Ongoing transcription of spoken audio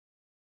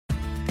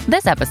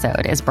This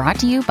episode is brought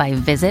to you by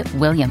Visit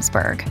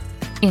Williamsburg.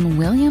 In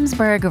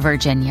Williamsburg,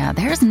 Virginia,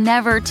 there's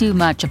never too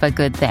much of a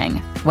good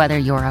thing. Whether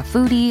you're a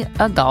foodie,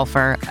 a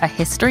golfer, a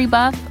history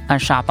buff, a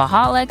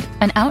shopaholic,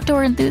 an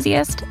outdoor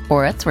enthusiast,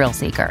 or a thrill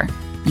seeker,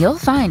 you'll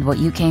find what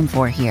you came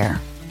for here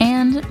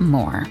and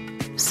more.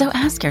 So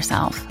ask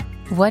yourself,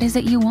 what is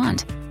it you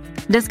want?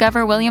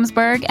 Discover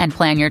Williamsburg and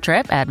plan your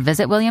trip at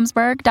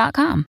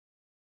visitwilliamsburg.com.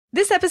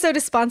 This episode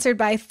is sponsored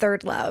by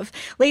Third Love.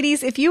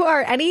 Ladies, if you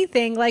are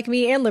anything like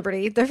me and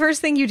Liberty, the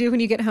first thing you do when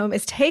you get home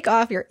is take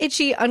off your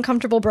itchy,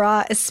 uncomfortable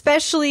bra,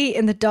 especially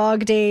in the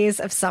dog days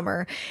of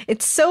summer.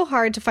 It's so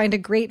hard to find a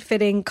great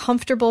fitting,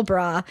 comfortable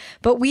bra,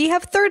 but we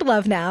have Third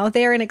Love now.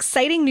 They are an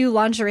exciting new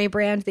lingerie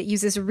brand that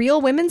uses real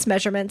women's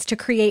measurements to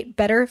create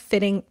better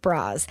fitting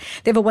bras.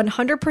 They have a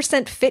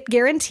 100% fit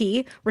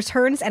guarantee.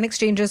 Returns and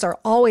exchanges are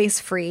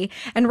always free.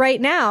 And right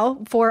now,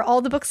 for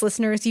all the books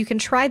listeners, you can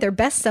try their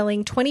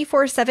best-selling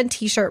 24/7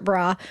 t-shirt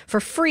bra for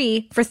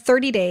free for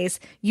 30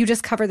 days. You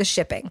just cover the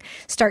shipping.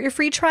 Start your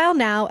free trial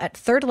now at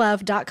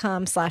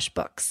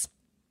thirdlove.com/books.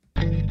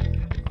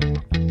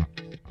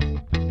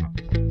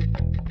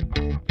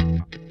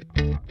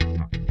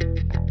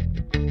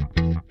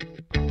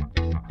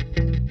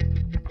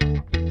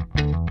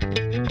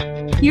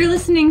 You're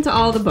listening to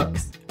All the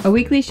Books, a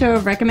weekly show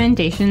of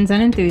recommendations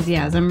and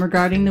enthusiasm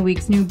regarding the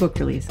week's new book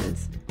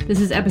releases. This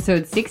is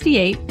episode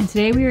 68, and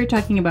today we are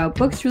talking about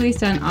books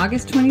released on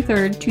August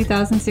 23rd,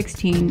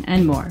 2016,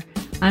 and more.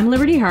 I'm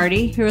Liberty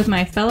Hardy, here with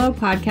my fellow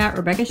podcat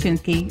Rebecca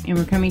Shinsky, and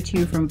we're coming to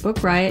you from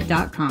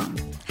BookRiot.com.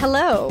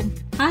 Hello.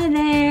 Hi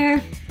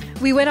there.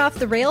 We went off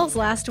the rails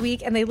last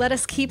week, and they let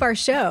us keep our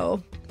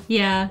show.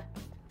 Yeah.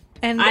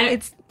 And I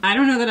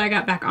don't know that I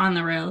got back on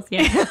the rails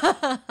yet.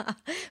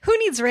 Who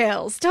needs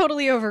rails?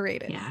 Totally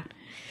overrated. Yeah.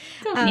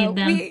 Don't need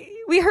them.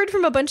 We heard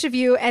from a bunch of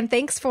you, and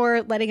thanks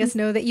for letting us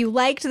know that you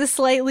liked the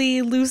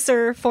slightly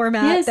looser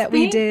format that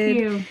we did.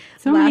 Thank you.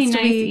 So many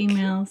nice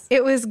emails.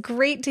 It was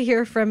great to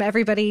hear from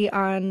everybody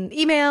on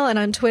email and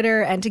on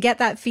Twitter and to get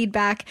that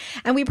feedback.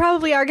 And we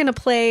probably are going to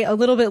play a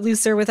little bit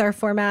looser with our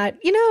format,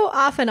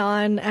 off and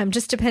on,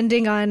 just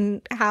depending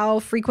on how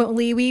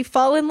frequently we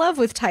fall in love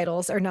with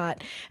titles or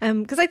not.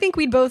 Because I think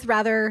we'd both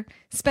rather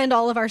spend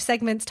all of our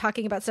segments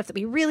talking about stuff that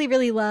we really,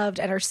 really loved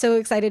and are so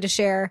excited to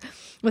share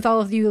with all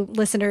of you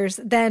listeners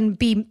than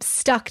be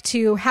stuck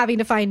to having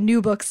to find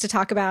new books to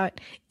talk about,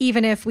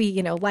 even if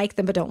we, like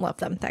them but don't love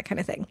them, that kind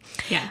of thing.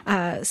 Yeah.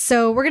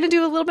 So we're going to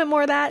do a little bit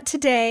more of that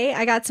today.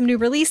 I got some new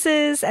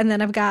releases, and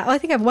then I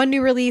think I have one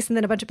new release and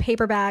then a bunch of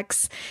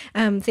paperbacks,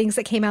 things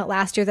that came out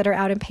last year that are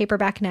out in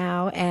paperback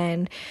now.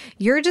 And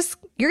you're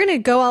going to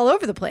go all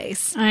over the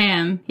place. I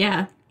am.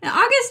 Yeah.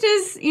 August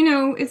is,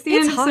 it's the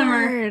end of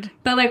summer.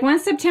 But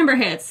once September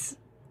hits,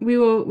 we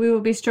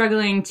will be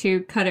struggling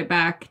to cut it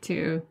back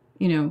to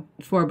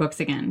 4 books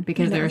again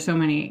because there are so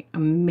many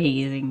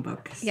amazing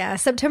books. Yeah,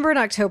 September and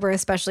October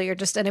especially are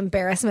just an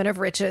embarrassment of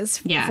riches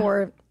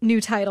for new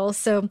titles.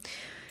 So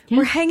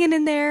we're hanging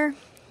in there.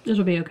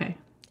 It'll be okay.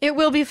 It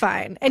will be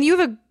fine. And you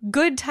have a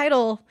good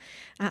title.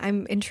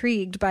 I'm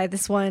intrigued by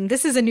this one.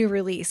 This is a new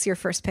release, your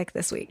first pick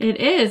this week. It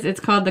is.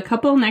 It's called The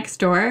Couple Next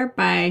Door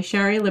by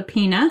Shari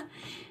Lapena.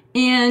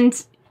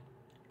 And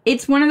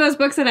it's one of those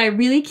books that I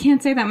really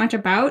can't say that much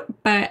about,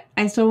 but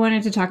I still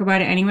wanted to talk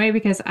about it anyway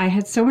because I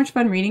had so much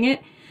fun reading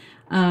it.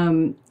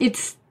 I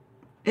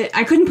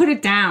couldn't put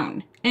it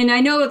down. And I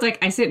know it's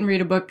I sit and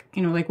read a book,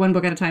 one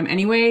book at a time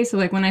anyway. So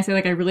when I say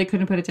I really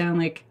couldn't put it down,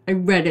 I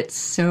read it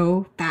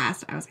so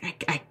fast. I was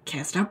I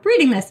can't stop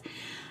reading this.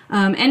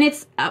 And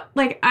it's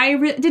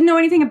didn't know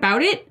anything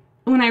about it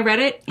when I read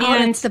it.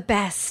 And it's the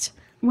best.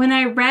 When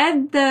I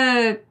read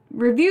the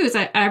reviews,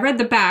 I read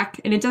the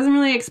back, and it doesn't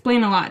really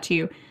explain a lot to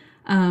you.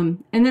 And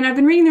then I've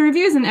been reading the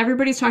reviews, and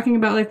everybody's talking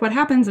about what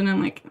happens, and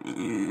I'm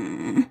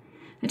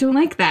I don't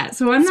like that.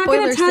 So I'm not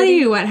going to tell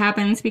you what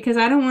happens because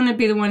I don't want to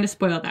be the one to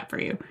spoil that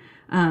for you.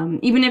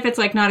 Even if it's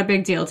not a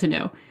big deal to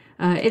know.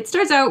 It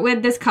starts out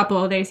with this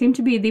couple. They seem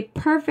to be the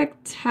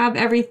perfect, have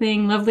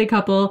everything, lovely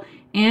couple,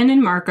 Anne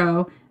and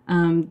Marco.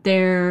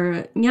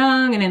 They're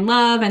young and in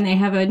love, and they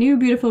have a new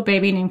beautiful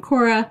baby named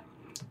Cora.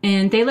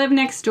 And they live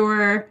next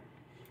door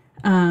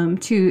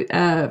to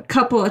a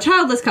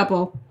childless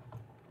couple.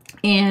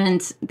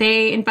 And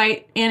they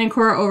invite Anne and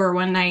Cora over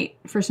one night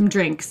for some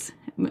drinks.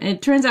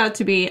 It turns out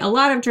to be a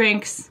lot of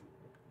drinks.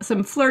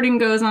 Some flirting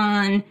goes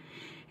on.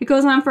 It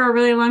goes on for a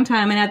really long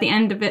time. And at the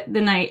end of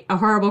the night, a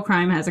horrible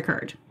crime has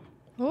occurred.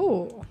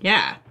 Oh.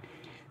 Yeah.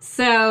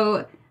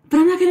 So, but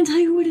I'm not going to tell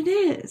you what it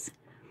is.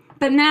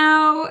 But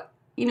now,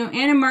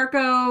 Anne and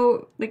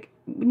Marco,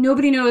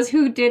 nobody knows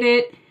who did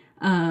it.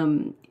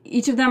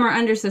 Each of them are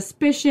under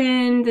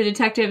suspicion. The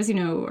detectives,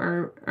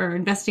 are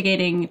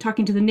investigating,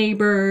 talking to the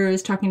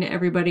neighbors, talking to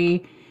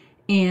everybody.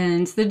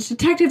 And the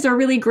detectives are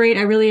really great.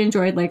 I really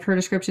enjoyed, her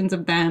descriptions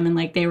of them, and,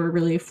 they were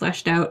really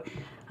fleshed out.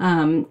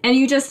 And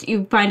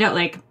you find out,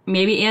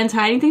 maybe Anne's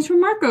hiding things from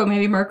Marco.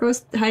 Maybe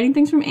Marco's hiding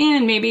things from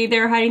Anne. Maybe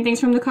they're hiding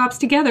things from the cops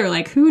together.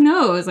 Who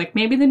knows?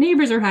 Maybe the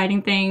neighbors are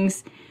hiding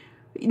things.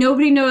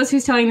 Nobody knows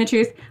who's telling the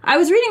truth. I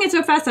was reading it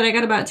so fast that I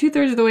got about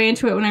 2/3 of the way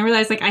into it when I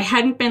realized, like, I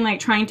hadn't been, like,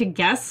 trying to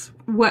guess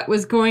what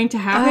was going to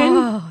happen.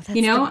 Oh, that's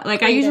you know?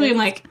 Like, I usually am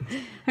like,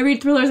 I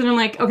read thrillers and I'm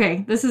like,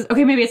 okay,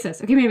 maybe it's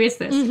this. Okay, maybe it's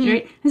this.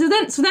 Right?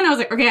 And so then I was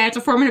like, okay, I have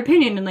to form an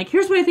opinion and, like,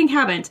 here's what I think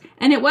happened.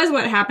 And it was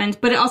what happened,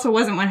 but it also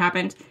wasn't what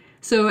happened.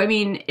 So, I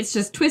mean, it's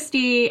just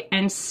twisty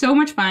and so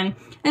much fun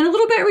and a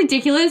little bit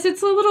ridiculous.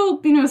 It's a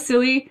little,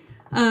 silly.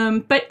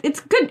 But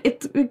it's good.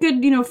 It's a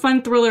good,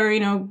 fun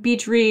thriller,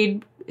 beach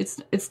read. It's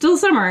still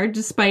summer,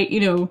 despite,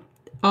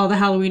 all the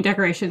Halloween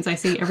decorations I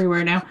see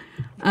everywhere now.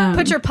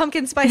 Put your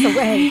pumpkin spice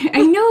away.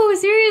 I know,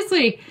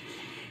 seriously.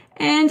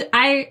 And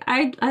I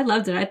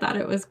loved it. I thought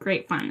it was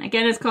great fun.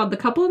 Again, it's called The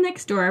Couple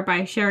Next Door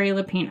by Sherry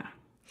Lapina.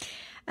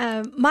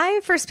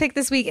 My first pick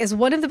this week is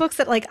one of the books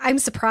that, like, I'm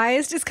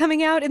surprised is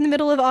coming out in the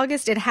middle of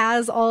August. It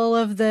has all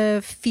of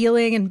the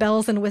feeling and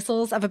bells and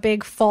whistles of a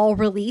big fall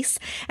release.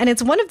 And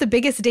it's one of the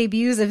biggest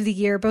debuts of the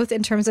year, both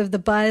in terms of the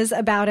buzz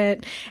about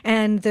it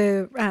and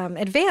the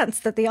advance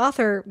that the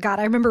author got.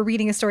 I remember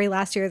reading a story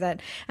last year that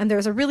there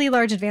was a really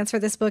large advance for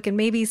this book and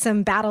maybe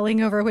some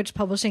battling over which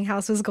publishing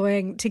house was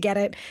going to get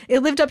it. It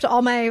lived up to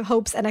all my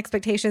hopes and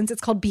expectations.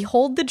 It's called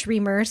Behold the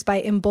Dreamers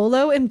by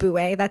Mbolo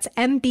Mbue. That's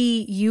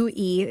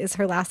Mbue is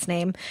her last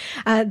name.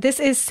 This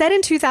is set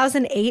in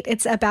 2008.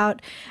 It's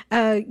about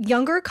a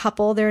younger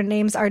couple. Their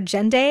names are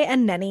Jende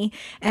and Neni,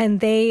 and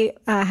they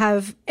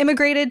have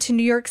immigrated to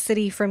New York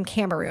City from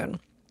Cameroon.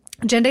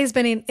 Jende's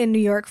been in New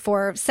York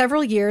for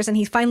several years, and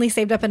he finally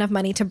saved up enough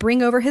money to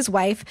bring over his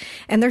wife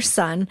and their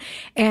son.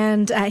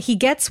 And he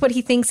gets what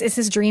he thinks is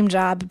his dream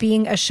job,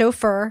 being a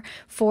chauffeur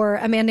for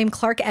a man named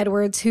Clark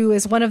Edwards, who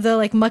is one of the,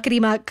 like,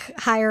 muckety-muck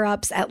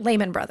higher-ups at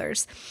Lehman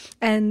Brothers.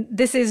 And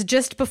this is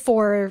just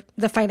before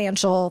the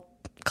financial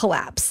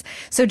collapse.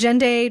 So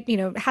Jende,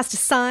 has to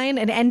sign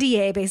an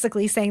NDA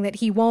basically saying that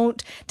he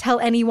won't tell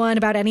anyone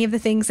about any of the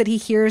things that he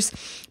hears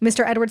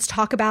Mr. Edwards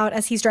talk about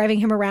as he's driving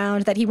him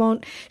around, that he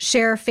won't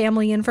share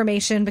family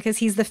information because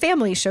he's the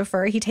family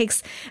chauffeur. He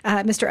takes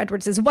Mr.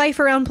 Edwards' wife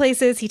around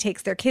places. He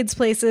takes their kids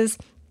places.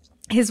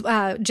 His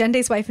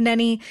Jende's wife,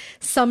 Neni,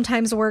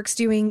 sometimes works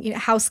doing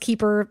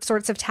housekeeper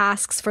sorts of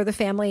tasks for the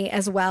family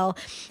as well.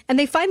 And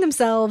they find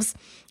themselves,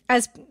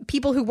 as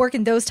people who work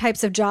in those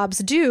types of jobs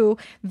do,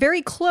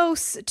 very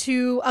close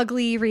to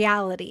ugly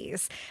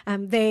realities.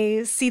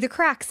 They see the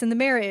cracks in the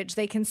marriage.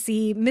 They can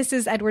see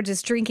Mrs.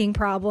 Edwards' drinking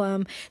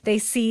problem. They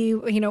see,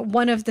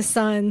 one of the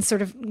sons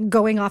sort of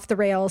going off the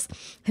rails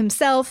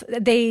himself.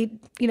 They,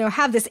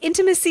 have this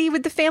intimacy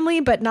with the family,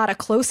 but not a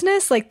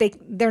closeness. Like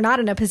they're not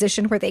in a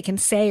position where they can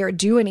say or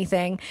do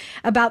anything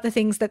about the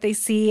things that they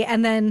see.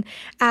 And then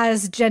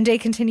as Jende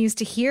continues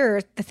to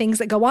hear the things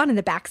that go on in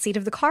the backseat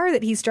of the car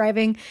that he's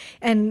driving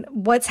and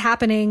what's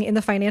happening in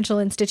the financial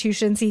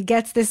institutions, he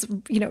gets this,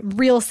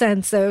 real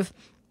sense of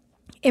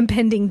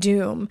impending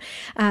doom.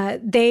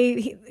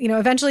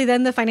 Eventually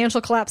then the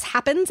financial collapse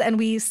happens and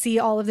we see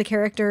all of the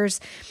characters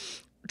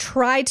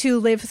try to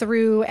live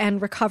through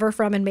and recover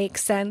from and make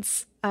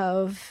sense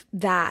of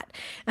that.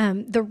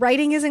 The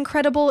writing is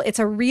incredible. It's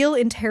a real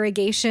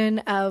interrogation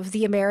of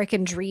the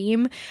American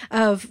dream,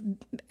 of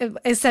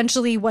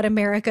essentially what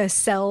America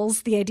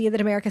sells, the idea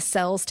that America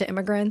sells to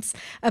immigrants,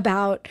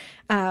 about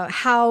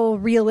how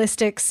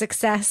realistic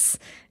success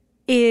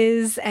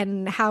is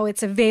and how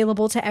it's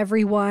available to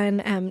everyone.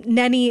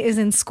 Neni is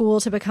in school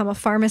to become a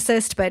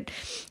pharmacist, but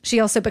she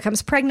also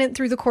becomes pregnant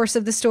through the course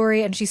of the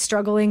story, and she's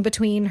struggling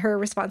between her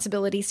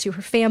responsibilities to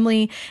her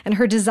family and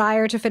her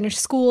desire to finish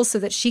school so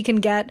that she can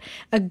get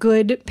a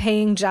good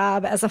paying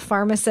job as a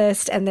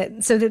pharmacist, and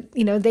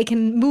that they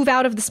can move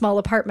out of the small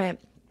apartment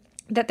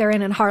that they're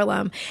in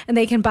Harlem, and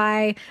they can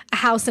buy a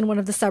house in one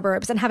of the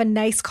suburbs and have a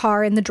nice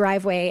car in the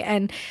driveway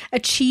and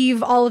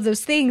achieve all of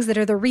those things that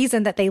are the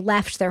reason that they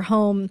left their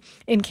home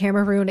in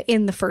Cameroon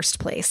in the first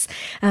place.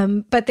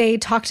 But they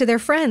talk to their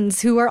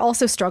friends who are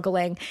also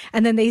struggling,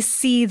 and then they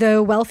see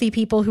the wealthy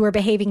people who are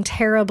behaving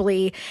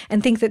terribly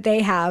and think that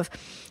they have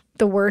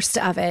the worst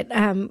of it.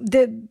 I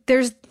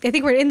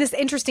think we're in this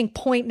interesting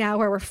point now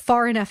where we're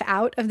far enough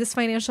out of this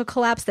financial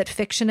collapse that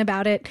fiction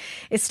about it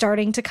is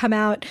starting to come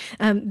out.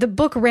 The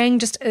book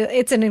rang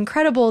it's an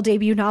incredible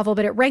debut novel,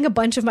 but it rang a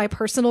bunch of my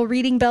personal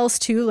reading bells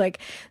too. Like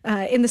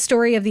in the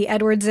story of the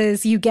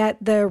Edwardses, you get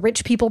the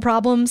rich people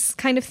problems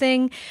kind of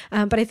thing.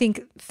 But I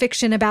think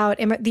fiction about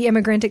the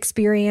immigrant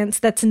experience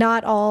that's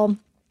not all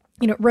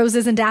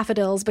roses and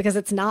daffodils, because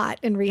it's not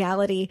in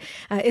reality,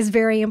 is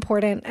very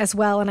important as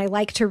well. And I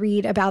like to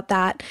read about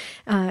that.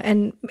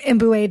 And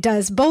Mbue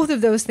does both of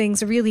those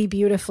things really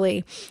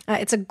beautifully.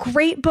 It's a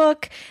great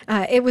book.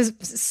 It was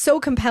so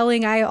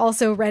compelling. I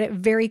also read it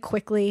very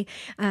quickly,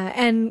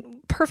 and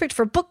perfect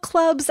for book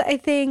clubs, I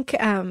think.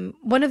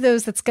 One of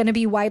those that's going to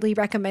be widely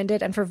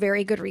recommended, and for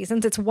very good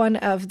reasons. It's one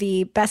of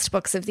the best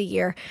books of the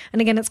year.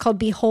 And again, it's called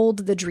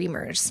Behold the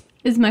Dreamers.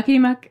 Is mucky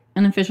muck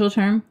an official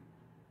term?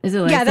 Is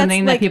it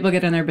something that people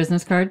get on their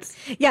business cards?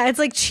 Yeah, it's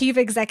like chief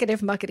executive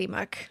muckety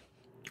muck.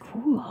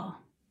 Cool.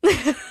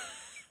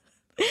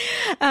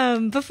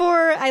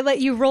 Before I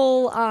let you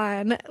roll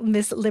on,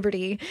 Miss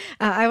Liberty,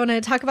 I want to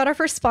talk about our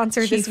first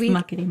sponsor this week.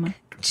 Muckety muck.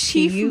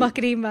 Chief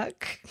Muckety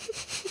Muck.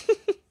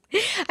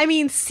 I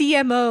mean,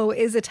 CMO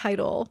is a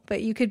title,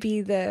 but you could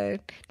be the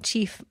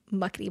Chief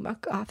Muckety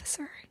Muck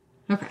Officer.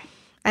 Okay.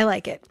 I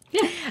like it.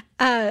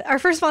 Yeah. Our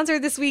first sponsor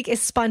this week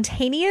is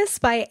Spontaneous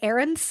by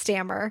Aaron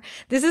Stammer.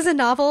 This is a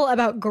novel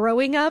about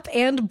growing up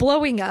and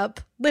blowing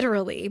up,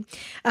 literally.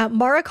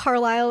 Mara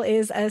Carlisle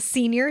is a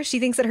senior. She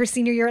thinks that her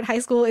senior year at high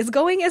school is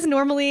going as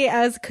normally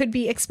as could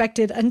be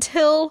expected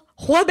until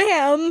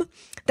whabam!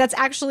 That's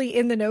actually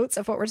in the notes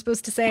of what we're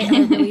supposed to say, and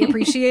I really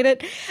appreciate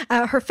it.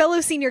 Her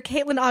fellow senior,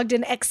 Caitlin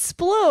Ogden,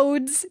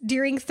 explodes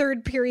during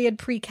third period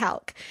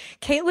pre-calc.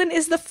 Caitlin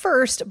is the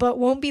first, but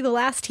won't be the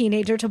last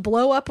teenager to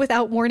blow up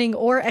without warning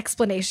or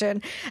explanation.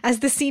 As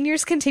the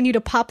seniors continue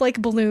to pop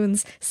like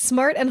balloons,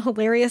 smart and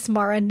hilarious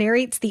Mara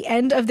narrates the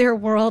end of their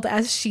world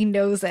as she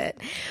knows it.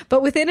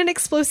 But within an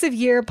explosive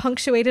year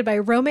punctuated by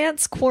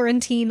romance,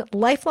 quarantine,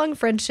 lifelong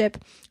friendship,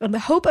 and the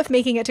hope of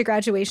making it to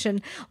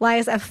graduation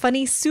lies a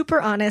funny,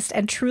 super honest,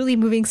 and truly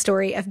moving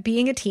story of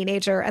being a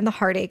teenager and the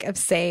heartache of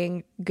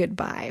saying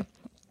goodbye.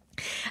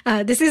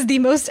 This is the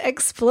most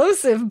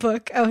explosive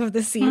book of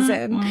the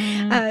season.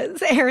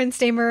 Aaron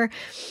Stammer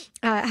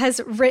has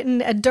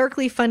written a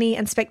darkly funny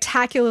and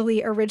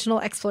spectacularly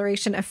original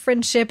exploration of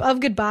friendship, of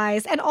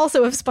goodbyes, and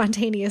also of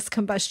spontaneous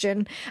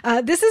combustion.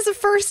 This is a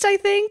first, I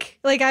think.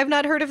 Like, I've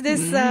not heard of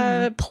this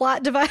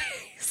plot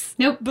device.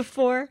 Nope.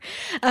 Before.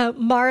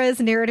 Mara's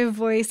narrative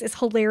voice is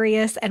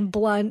hilarious and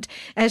blunt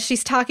as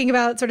she's talking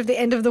about sort of the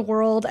end of the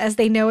world as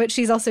they know it.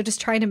 She's also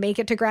just trying to make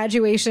it to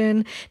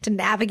graduation, to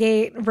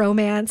navigate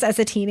romance as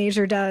a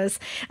teenager does.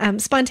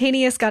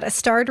 Spontaneous got a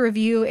starred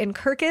review in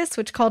Kirkus,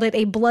 which called it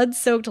a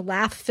blood-soaked,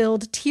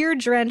 laugh-filled,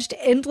 tear-drenched,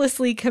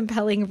 endlessly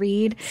compelling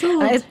read.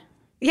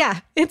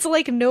 Yeah, it's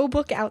like no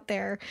book out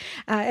there.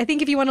 I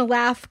think if you want to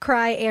laugh,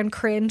 cry, and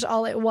cringe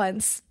all at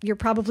once, you're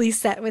probably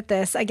set with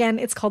this. Again,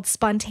 it's called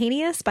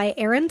Spontaneous by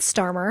Aaron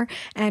Stammer,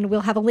 and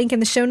we'll have a link in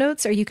the show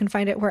notes, or you can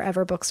find it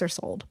wherever books are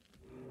sold.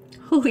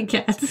 Holy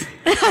cats.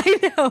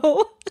 I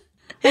know.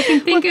 I can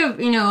think of,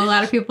 a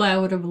lot of people I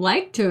would have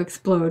liked to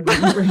explode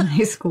when we were in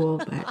high school,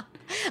 but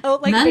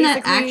none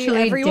that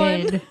actually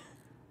everyone. did.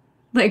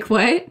 Like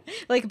what?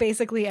 Like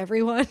basically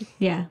everyone.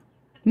 Yeah.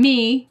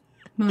 Me.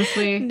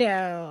 Mostly.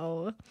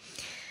 No.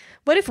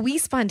 What if we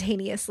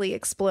spontaneously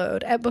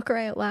explode at Book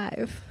Riot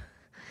Live?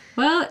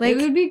 Well, it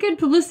would be good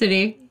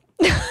publicity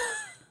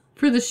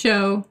for the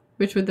show,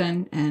 which would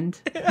then end.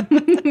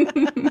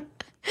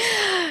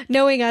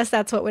 Knowing us,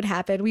 that's what would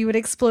happen. We would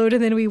explode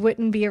and then we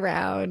wouldn't be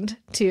around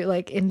to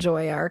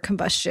enjoy our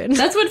combustion.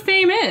 That's what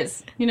fame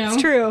is,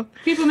 It's true.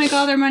 People make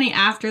all their money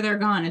after they're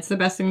gone. It's the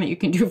best thing that you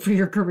can do for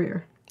your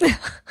career.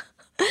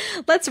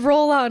 Let's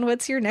roll on.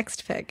 What's your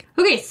next pick?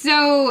 Okay,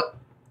 so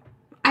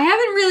I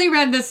haven't really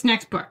read this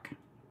next book,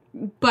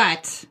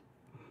 but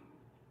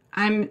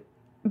I'm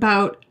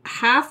about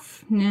a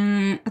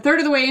third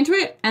of the way into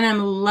it, and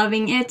I'm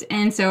loving it,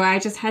 and so I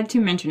just had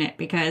to mention it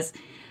because,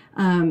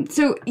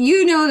 so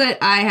you know that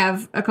I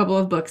have a couple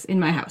of books in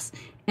my house,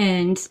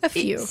 and a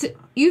few.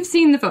 You've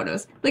seen the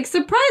photos.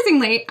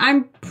 Surprisingly,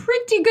 I'm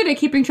pretty good at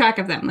keeping track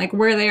of them,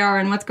 where they are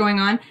and what's going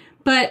on,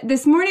 but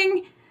this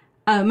morning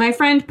my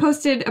friend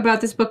posted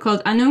about this book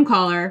called Unknown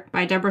Caller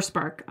by Deborah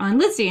Spark on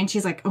Litsy, and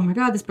she's like, oh my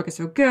god, this book is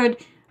so good,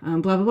 blah,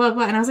 blah, blah,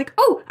 blah. And I was like,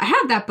 oh, I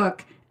have that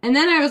book. And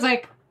then I was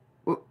like,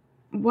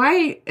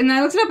 why? And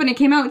I looked it up, and it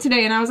came out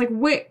today, and I was like,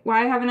 wait,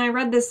 why haven't I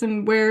read this,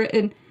 and where?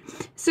 And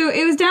so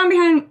it was down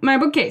behind my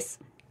bookcase.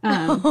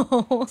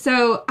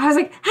 So I was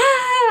like,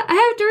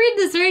 I have to read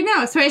this right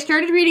now. So I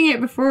started reading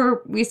it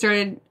before we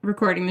started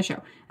recording the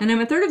show. And I'm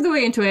a third of the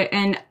way into it,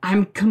 and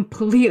I'm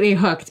completely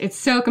hooked. It's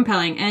so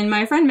compelling. And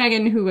my friend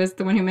Megan, who was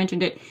the one who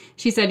mentioned it,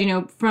 she said,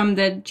 from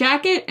the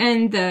jacket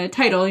and the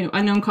title,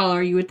 Unknown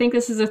Caller, you would think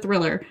this is a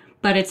thriller,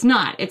 but it's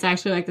not. It's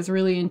actually this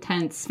really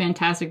intense,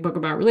 fantastic book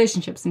about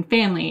relationships and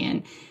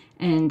family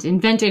and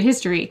invented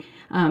history.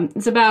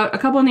 It's about a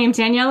couple named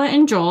Daniela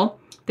and Joel.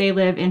 They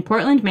live in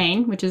Portland,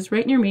 Maine, which is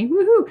right near me.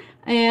 Woohoo!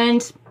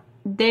 And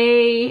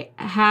they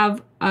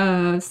have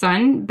a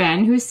son,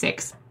 Ben, who's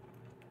 6.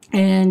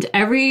 And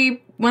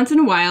every once in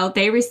a while,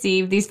 they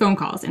receive these phone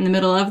calls in the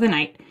middle of the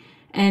night.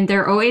 And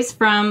they're always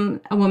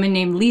from a woman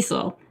named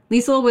Liesl.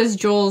 Liesl was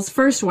Joel's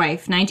first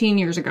wife 19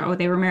 years ago.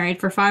 They were married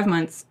for 5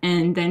 months,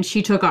 and then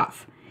she took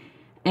off.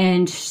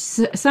 And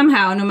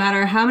somehow, no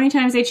matter how many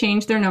times they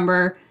changed their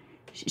number,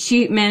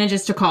 she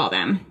manages to call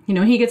them.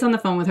 He gets on the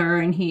phone with her,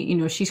 and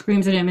she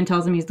screams at him and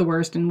tells him he's the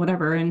worst and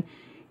whatever. And,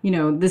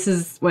 this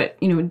is what,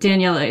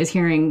 Daniela is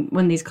hearing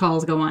when these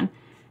calls go on.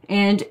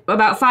 And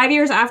about 5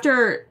 years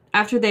after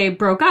they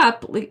broke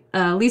up,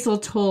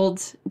 Liesl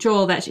told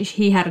Joel that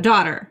he had a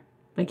daughter.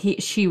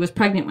 She was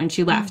pregnant when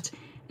she left.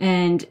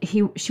 And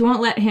she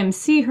won't let him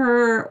see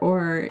her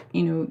or,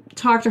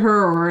 talk to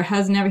her, or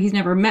he's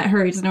never met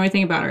her. He doesn't know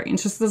anything about her. And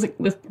it's just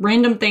this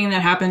random thing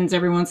that happens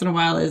every once in a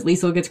while is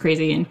Liesl gets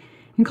crazy and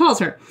calls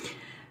her.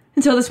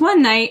 And so this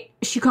one night,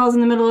 she calls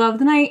in the middle of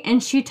the night,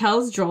 and she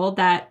tells Joel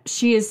that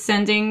she is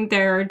sending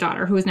their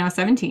daughter, who is now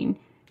 17,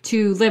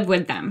 to live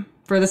with them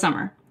for the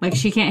summer.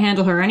 She can't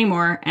handle her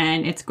anymore,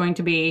 and it's going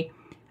to be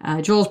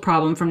Joel's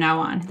problem from now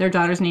on. Their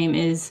daughter's name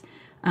is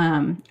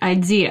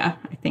Idzia,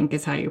 I think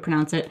is how you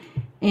pronounce it.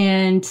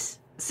 And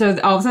so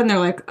all of a sudden they're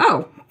like,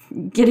 oh,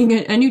 getting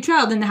a new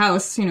child in the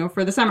house,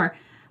 for the summer.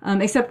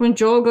 Except when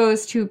Joel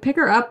goes to pick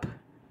her up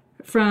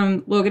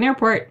from Logan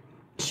Airport,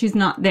 she's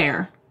not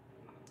there.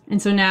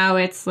 And so now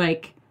it's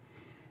like,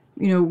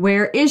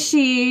 where is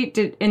she?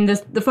 And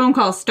the phone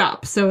call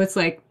stops. So it's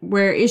like,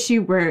 where is she?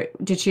 Where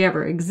did she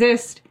ever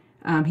exist?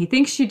 He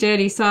thinks she did.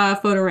 He saw a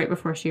photo right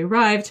before she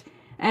arrived.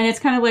 And it's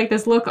kind of like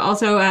this look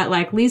also at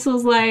like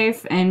Liesel's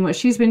life and what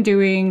she's been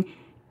doing,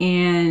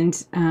 and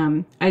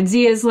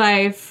Idzia's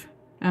life,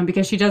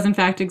 because she does in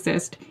fact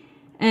exist.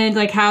 And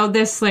like how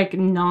this like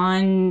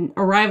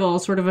non-arrival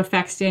sort of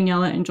affects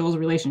Daniela and Joel's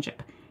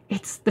relationship.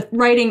 The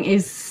writing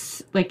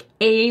is like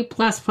A++++.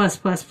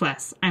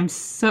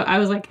 I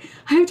was like,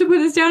 I have to put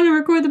this down and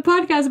record the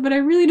podcast, but I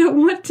really don't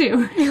want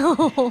to.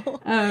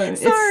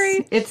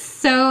 Sorry. It's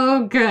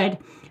so good.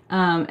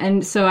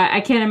 And so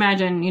I can't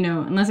imagine,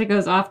 unless it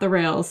goes off the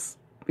rails,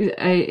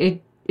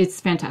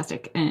 it's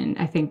fantastic. And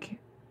I think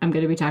I'm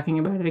going to be talking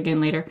about it again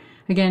later.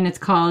 Again, it's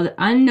called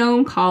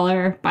Unknown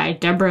Caller by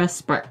Deborah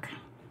Spark.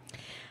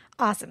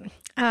 Awesome.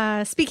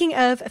 Speaking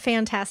of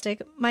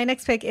fantastic, my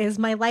next pick is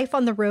My Life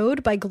on the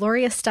Road by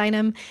Gloria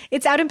Steinem.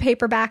 It's out in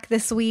paperback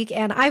this week,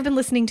 and I've been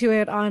listening to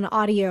it on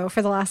audio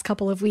for the last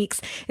couple of weeks.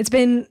 It's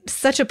been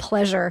such a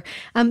pleasure.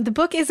 The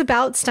book is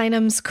about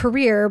Steinem's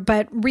career,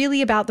 but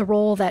really about the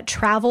role that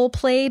travel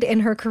played in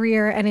her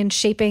career and in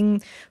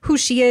shaping who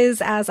she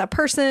is as a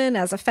person,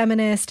 as a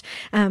feminist,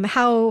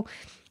 how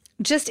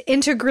just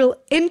how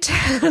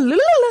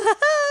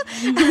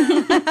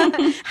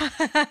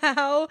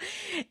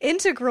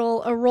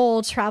integral a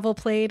role travel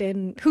played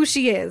in who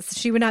she is.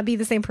 She would not be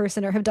the same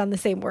person or have done the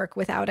same work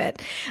without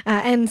it.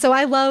 And so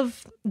I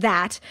love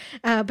that.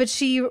 But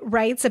she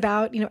writes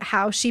about,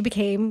 how she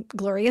became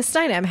Gloria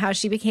Steinem, how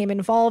she became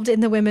involved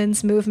in the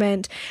women's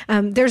movement.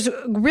 There's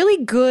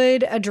really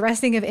good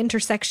addressing of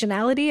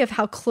intersectionality, of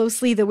how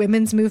closely the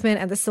women's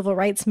movement and the civil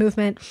rights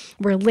movement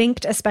were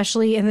linked,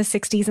 especially in the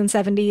 60s and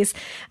 70s,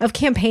 of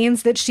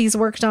campaigns that she's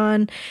worked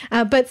on.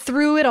 But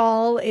through it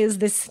all is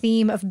this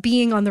theme of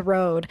being on the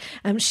road.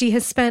 She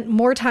has spent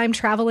more time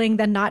traveling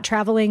than not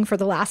traveling for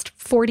the last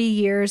 40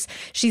 years.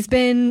 She's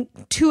been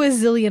to a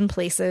zillion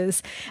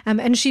places.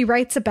 And she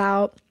writes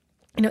about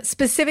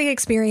specific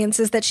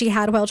experiences that she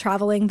had while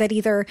traveling that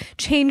either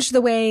changed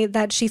the way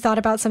that she thought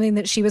about something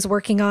that she was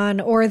working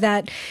on, or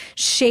that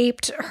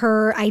shaped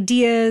her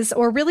ideas,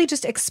 or really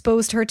just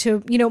exposed her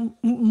to,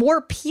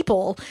 more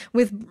people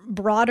with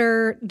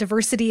broader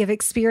diversity of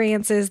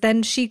experiences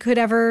than she could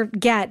ever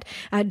get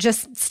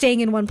just staying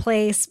in one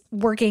place,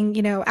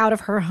 working, out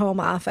of her home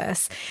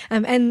office.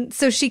 And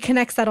so she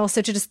connects that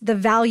also to just the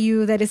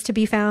value that is to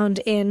be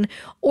found in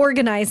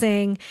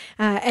organizing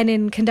and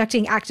in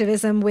conducting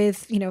activism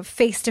with,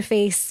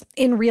 face-to-face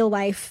in real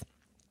life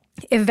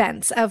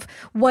events of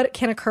what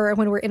can occur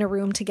when we're in a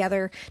room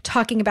together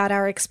talking about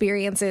our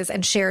experiences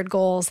and shared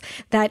goals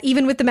that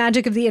even with the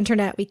magic of the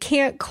internet, we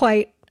can't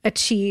quite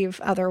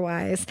achieve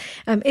otherwise.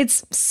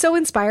 It's so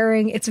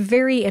inspiring. It's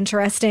very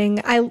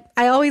interesting. I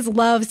always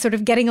love sort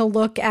of getting a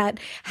look at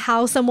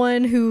how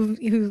someone who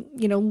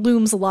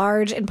looms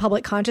large in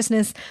public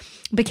consciousness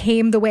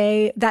became the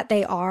way that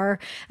they are,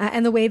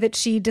 and the way that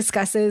she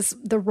discusses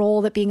the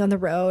role that being on the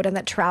road and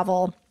that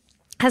travel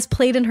has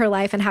played in her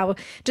life, and how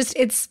just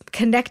it's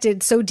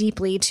connected so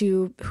deeply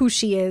to who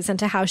she is and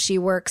to how she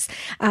works.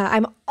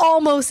 I'm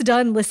almost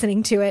done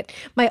listening to it.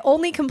 My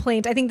only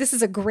complaint, I think this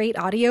is a great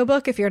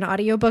audiobook if you're an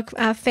audiobook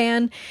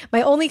fan.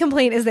 My only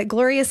complaint is that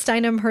Gloria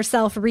Steinem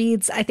herself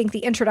reads, I think, the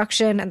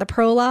introduction and the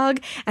prologue,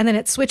 and then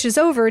it switches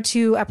over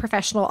to a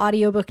professional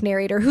audiobook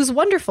narrator who's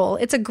wonderful.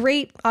 It's a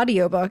great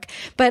audiobook,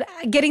 but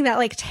getting that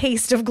like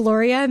taste of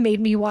Gloria made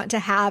me want to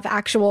have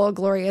actual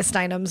Gloria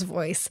Steinem's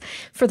voice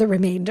for the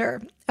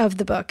remainder of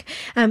the book.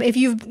 If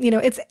you've,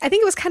 I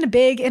think it was kind of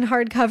big in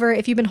hardcover.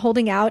 If you've been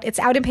holding out, it's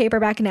out in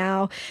paperback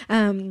now.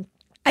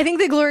 I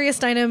think that Gloria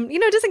Steinem,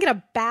 doesn't get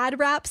a bad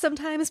rap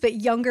sometimes, but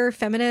younger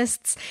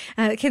feminists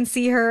can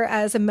see her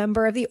as a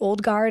member of the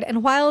old guard.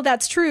 And while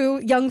that's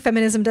true, young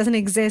feminism doesn't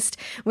exist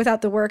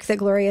without the work that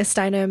Gloria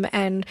Steinem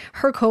and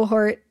her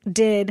cohort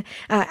did.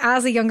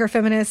 As a younger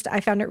feminist, I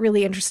found it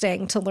really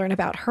interesting to learn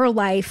about her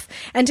life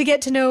and to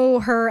get to know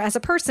her as a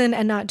person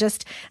and not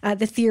just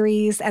the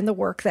theories and the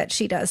work that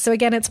she does. So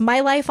again, it's My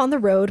Life on the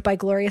Road by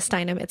Gloria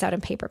Steinem. It's out in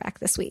paperback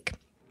this week.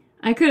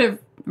 I could have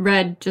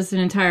read just an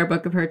entire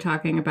book of her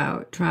talking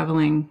about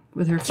traveling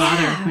with her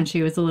father when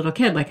she was a little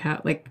kid.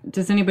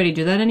 Does anybody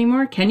do that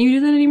anymore? Can you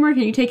do that anymore?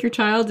 Can you take your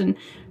child and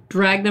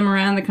drag them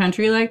around the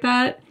country like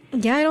that?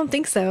 Yeah, I don't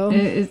think so.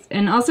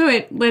 And also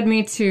it led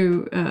me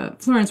to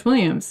Florence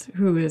Williams,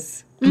 who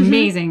is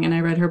amazing. And I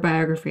read her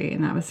biography,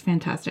 and that was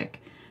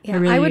fantastic. Yeah, I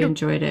really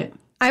enjoyed it.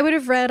 I would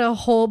have read a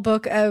whole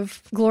book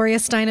of Gloria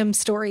Steinem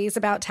stories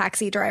about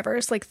taxi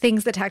drivers, like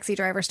things that taxi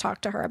drivers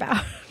talk to her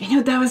about.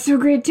 That was so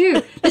great too.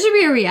 That should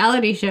be a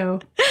reality show.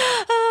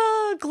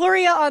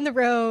 Gloria on the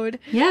road.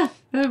 Yeah,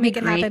 that would Make be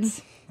it great. happen.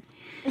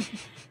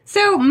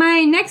 So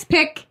my next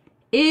pick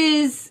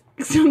is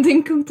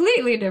something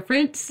completely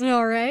different.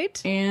 All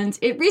right. And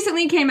it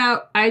recently came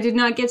out. I did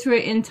not get to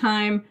it in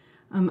time.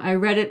 I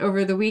read it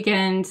over the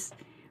weekend.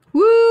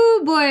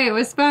 Woo, boy, it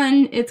was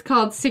fun. It's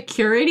called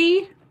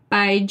Security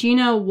by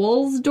Gina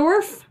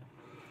Woolsdorf.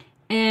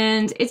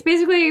 And it's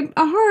basically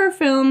a horror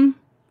film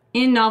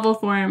in novel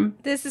form.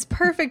 This is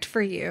perfect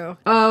for you.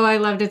 Oh, I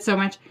loved it so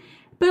much.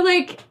 But,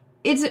 like,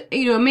 it's,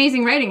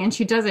 amazing writing, and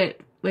she does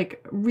it,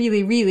 like,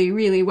 really, really,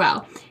 really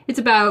well. It's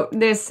about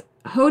this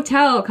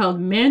hotel called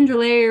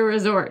Mandalay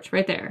Resort,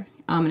 right there.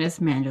 Ominous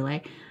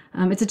Mandalay.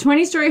 It's a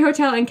 20-story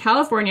hotel in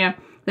California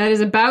that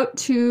is about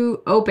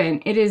to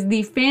open. It is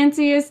the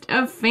fanciest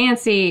of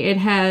fancy. It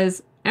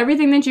has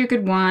everything that you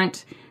could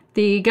want.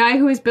 The guy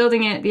who is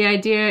building it, the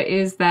idea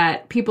is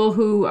that people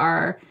who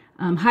are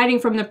hiding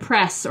from the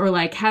press or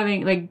like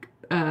having like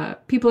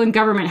people in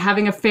government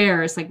having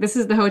affairs, like this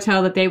is the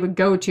hotel that they would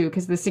go to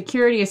because the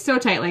security is so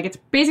tight. Like it's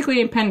basically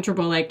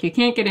impenetrable. Like you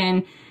can't get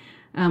in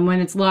when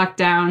it's locked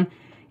down.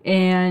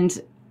 And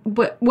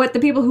what the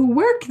people who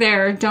work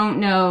there don't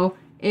know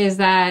is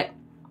that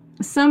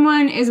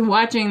someone is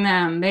watching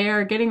them. They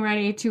are getting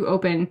ready to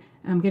open,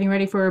 getting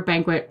ready for a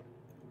banquet.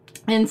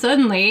 And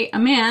suddenly, a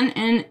man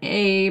in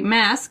a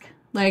mask,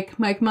 like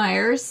Mike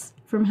Myers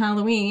from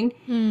Halloween,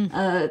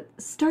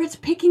 starts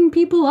picking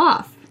people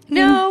off.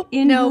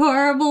 In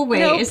horrible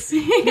ways.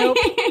 Nope.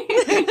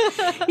 And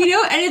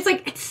it's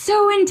like, it's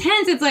so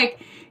intense. It's like,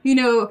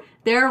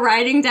 they're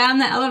riding down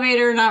the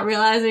elevator, not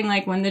realizing,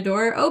 like, when the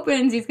door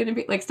opens, he's gonna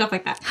be, like, stuff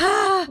like that.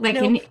 Like,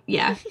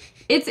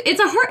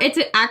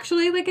 It's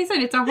actually, like I said,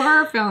 it's a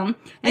horror film.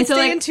 And I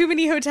stay in too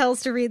many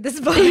hotels to read this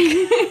book.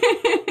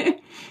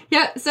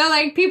 Yeah, so,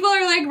 like, people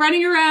are, like,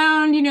 running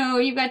around,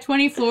 you've got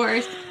 20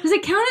 floors. Does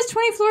it count as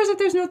 20 floors if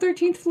there's no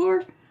 13th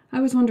floor? I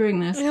was wondering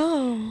this.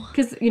 No.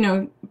 Because,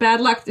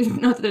 bad luck,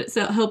 not that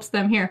it helps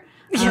them here.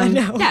 Yeah,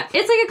 no. Yeah,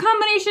 it's like a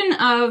combination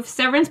of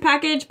Severance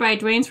Package by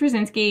Duane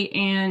Swierczynski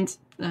and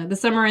The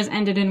Summer Has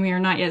Ended and We Are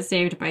Not Yet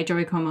Saved by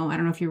Joey Como. I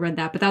don't know if you read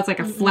that, but that's like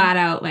a flat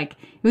out, like,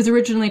 it was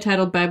originally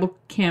titled Bible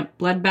Camp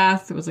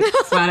Bloodbath. It was like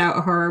flat out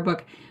a horror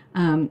book.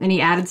 And he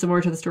added some more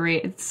to the story.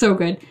 It's so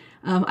good.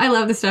 I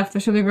love this stuff.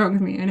 There's something wrong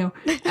with me, I know.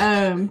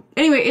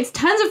 Anyway, it's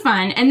tons of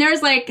fun. And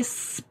there's like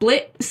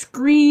split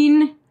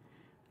screen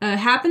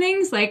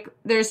happenings. Like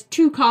there's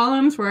two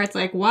columns where it's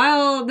like,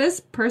 while this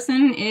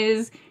person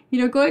is,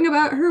 going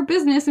about her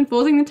business and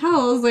folding the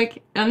towels,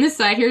 like on this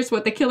side, here's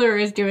what the killer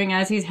is doing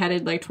as he's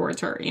headed like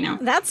towards her,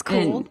 That's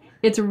cool. And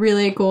it's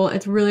really cool.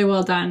 It's really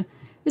well done.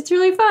 It's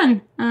really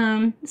fun.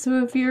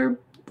 So if you're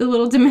a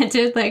little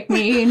demented like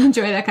me and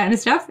enjoy that kind of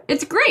stuff,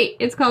 it's great.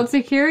 It's called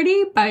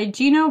Security by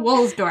Gina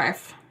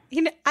Woolsdorf.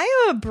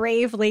 I am a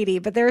brave lady,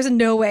 but there is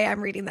no way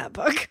I'm reading that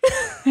book.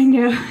 I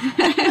know.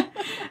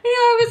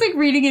 I was like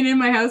reading it in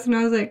my house and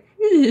I was like,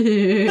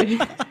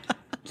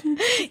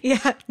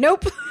 yeah,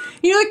 nope.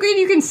 Like when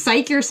you can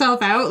psych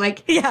yourself out,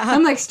 like, yeah.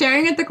 I'm like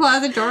staring at the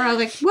closet door. I was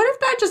like, what if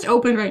that just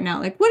opened right now?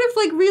 Like, what if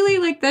like really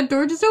like that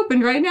door just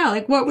opened right now?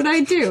 Like, what would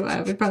I do?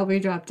 I would probably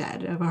drop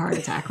dead of a heart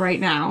attack right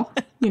now,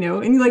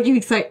 and like you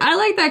excite. I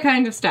like that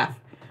kind of stuff.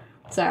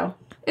 So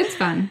it's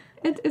fun.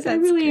 I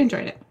really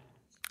enjoyed it.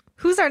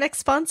 Who's our next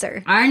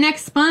sponsor? Our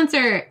next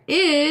sponsor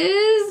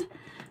is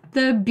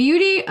The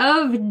Beauty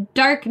of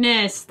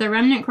Darkness, The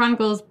Remnant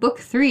Chronicles Book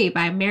 3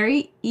 by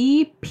Mary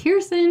E.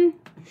 Pearson.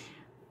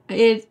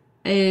 It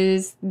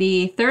is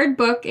the third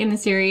book in the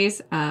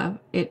series. The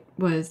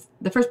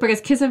first book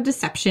is Kiss of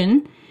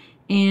Deception,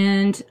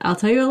 and I'll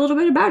tell you a little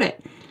bit about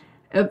it.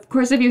 Of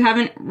course, if you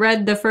haven't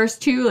read the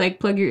first two, like,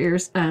 plug your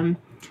ears.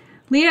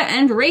 Leah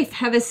and Rafe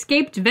have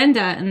escaped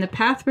Venda, and the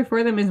path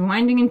before them is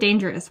winding and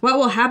dangerous. What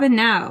will happen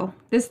now?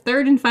 This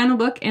third and final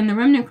book in The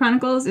Remnant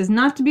Chronicles is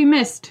not to be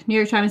missed. New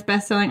York Times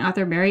bestselling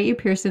author Mary E.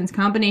 Pearson's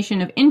combination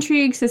of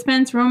intrigue,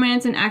 suspense,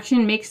 romance, and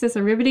action makes this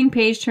a riveting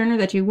page-turner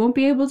that you won't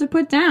be able to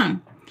put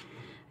down.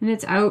 And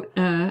it's out,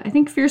 I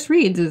think Fierce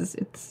Reads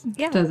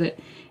does it.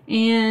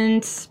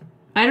 And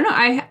I don't know,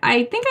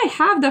 I think I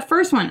have the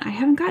first one. I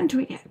haven't gotten to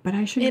it yet, but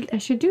I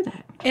should do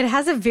that. It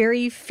has a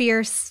very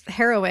fierce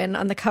heroine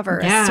on the cover,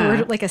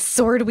 Yeah. a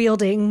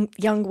sword-wielding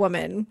young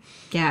woman.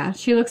 Yeah,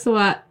 she looks a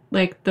lot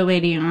like the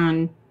lady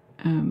on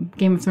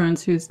Game of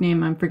Thrones, whose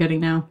name I'm forgetting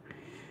now.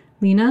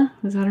 Lena?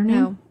 Was that her name?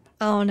 No.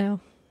 Oh, no.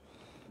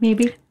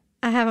 Maybe.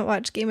 I haven't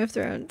watched Game of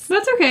Thrones.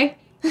 That's okay.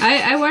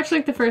 I watched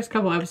like the first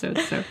couple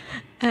episodes, so.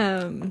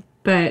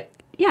 But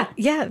yeah.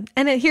 Yeah.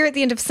 And here at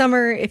the end of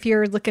summer, if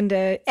you're looking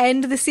to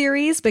end the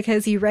series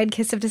because you read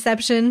Kiss of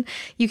Deception,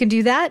 you can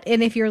do that.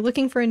 And if you're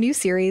looking for a new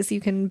series,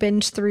 you can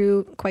binge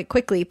through quite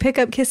quickly. Pick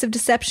up Kiss of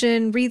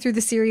Deception, read through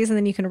the series, and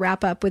then you can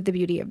wrap up with The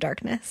Beauty of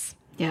Darkness.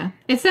 Yeah.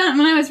 It's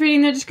when I was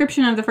reading the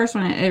description of the first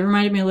one, it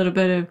reminded me a little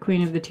bit of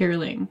Queen of the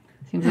Tearling.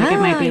 Seems like it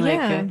might be like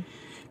a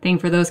thing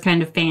for those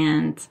kind of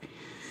fans.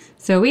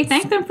 So we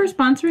thank them for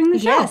sponsoring the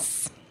show.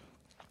 Yes.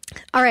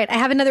 All right, I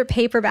have another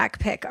paperback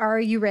pick. Are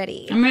you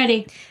ready? I'm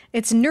ready.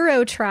 It's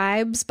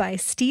Neurotribes by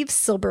Steve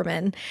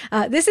Silberman.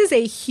 This is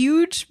a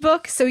huge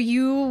book, so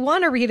you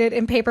want to read it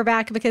in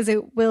paperback because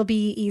it will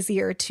be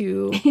easier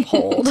to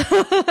hold.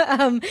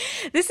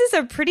 This is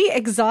a pretty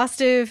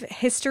exhaustive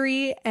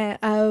history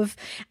of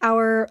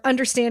our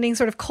understanding,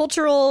 sort of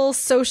cultural,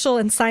 social,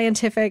 and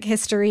scientific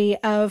history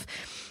of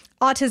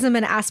autism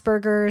and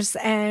Asperger's,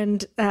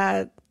 and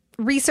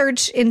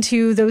research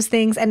into those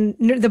things and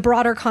the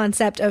broader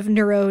concept of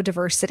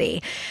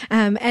neurodiversity.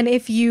 And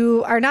if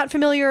you are not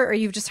familiar, or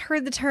you've just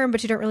heard the term,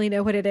 but you don't really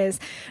know what it is,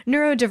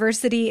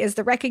 neurodiversity is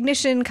the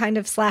recognition kind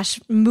of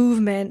 /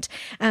 movement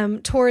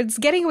towards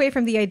getting away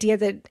from the idea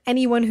that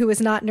anyone who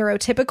is not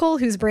neurotypical,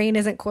 whose brain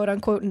isn't quote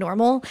unquote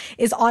normal,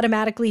 is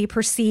automatically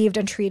perceived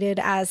and treated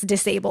as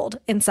disabled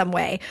in some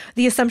way.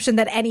 The assumption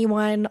that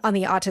anyone on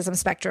the autism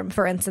spectrum,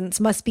 for instance,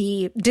 must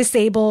be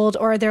disabled,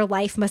 or their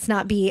life must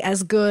not be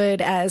as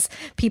good as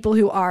people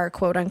who are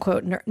quote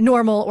unquote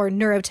normal or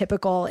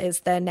neurotypical is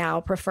the now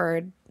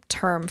preferred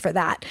term for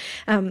that.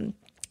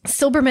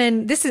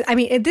 Silberman,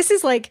 this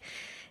is like,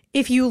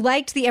 if you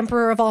liked The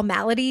Emperor of All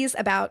Maladies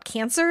about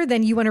cancer,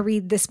 then you want to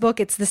read this book.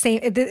 It's the same.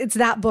 It's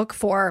that book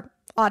for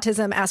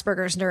autism,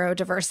 Asperger's,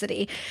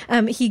 neurodiversity.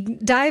 He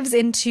dives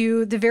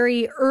into the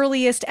very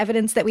earliest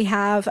evidence that we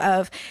have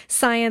of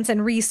science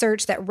and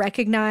research that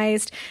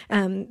recognized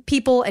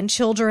people and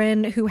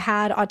children who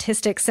had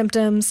autistic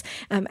symptoms,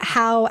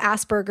 how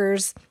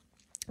Asperger's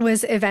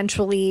was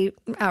eventually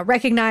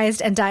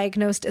recognized and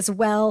diagnosed as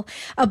well.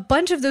 A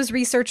bunch of those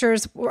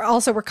researchers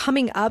were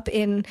coming up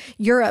in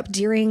Europe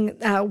during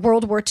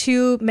World War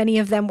II. Many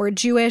of them were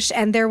Jewish,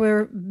 and there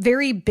were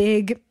very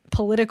big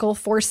political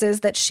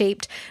forces that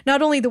shaped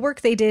not only the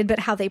work they did, but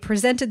how they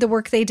presented the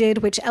work they did,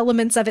 which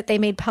elements of it they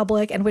made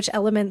public and which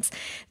elements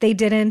they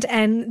didn't.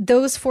 And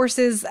those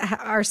forces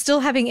are still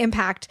having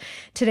impact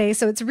today.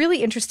 So it's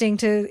really interesting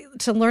to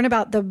learn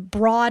about the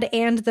broad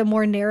and the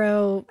more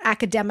narrow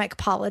academic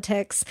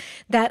politics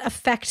that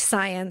affect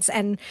science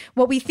and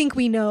what we think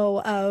we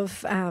know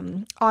of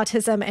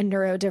autism and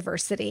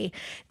neurodiversity.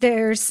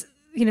 There's,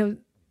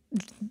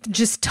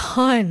 just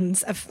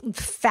tons of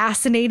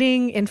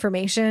fascinating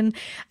information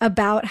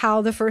about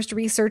how the first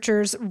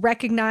researchers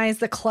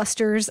recognized the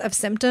clusters of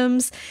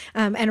symptoms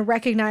and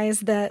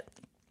recognized that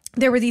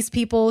there were these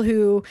people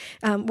who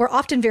were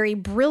often very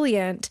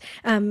brilliant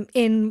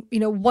in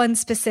one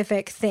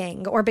specific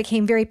thing, or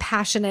became very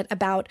passionate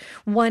about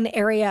one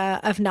area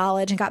of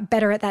knowledge and got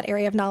better at that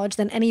area of knowledge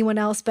than anyone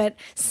else, but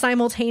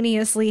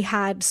simultaneously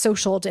had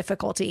social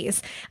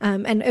difficulties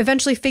and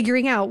eventually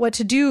figuring out what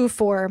to do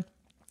for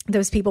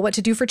those people, what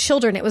to do for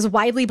children. It was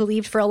widely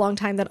believed for a long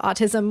time that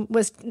autism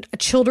was a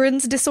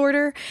children's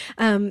disorder,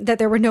 that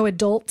there were no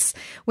adults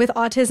with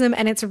autism.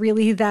 And it's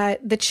really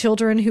that the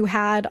children who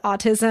had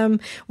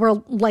autism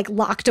were like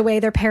locked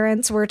away. Their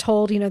parents were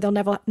told,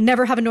 they'll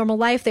never have a normal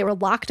life. They were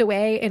locked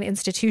away in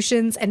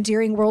institutions. And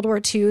during World War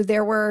II,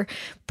 there were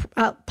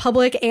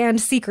public and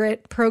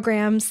secret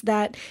programs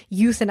that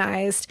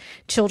euthanized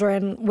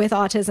children with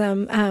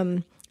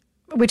autism,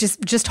 which is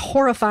just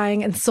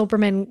horrifying. And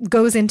Silberman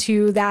goes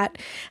into that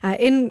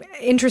in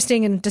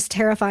interesting and just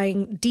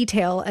terrifying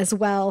detail as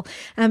well.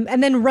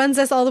 And then runs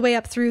us all the way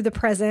up through the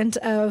present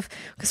of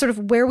sort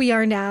of where we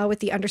are now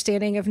with the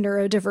understanding of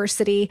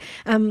neurodiversity.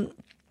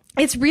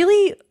 It's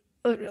really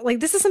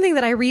this is something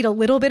that I read a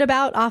little bit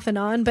about off and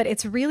on, but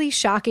it's really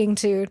shocking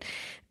to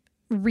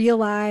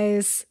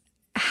realize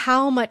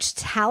how much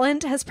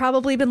talent has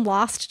probably been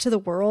lost to the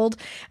world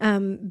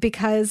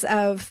because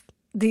of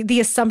the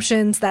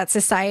assumptions that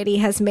society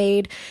has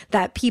made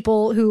that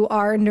people who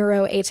are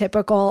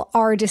neuroatypical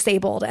are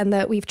disabled, and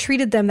that we've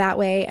treated them that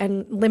way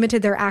and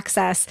limited their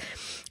access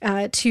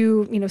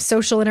to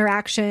social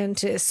interaction,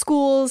 to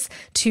schools,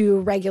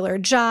 to regular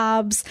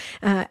jobs,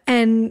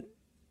 and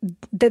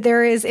that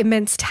there is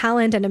immense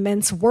talent and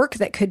immense work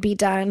that could be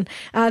done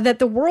that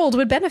the world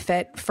would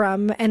benefit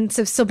from. And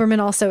so Silberman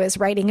also is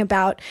writing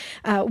about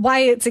why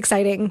it's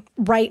exciting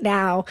right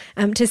now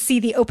to see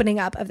the opening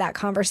up of that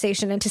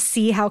conversation and to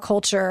see how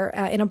culture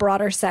in a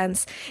broader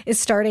sense is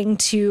starting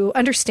to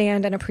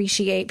understand and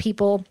appreciate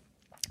people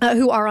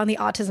who are on the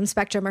autism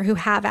spectrum or who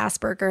have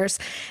Asperger's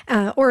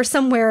or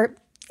somewhere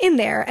in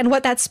there, and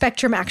what that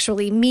spectrum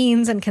actually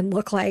means and can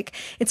look like.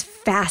 It's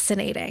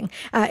fascinating.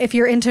 If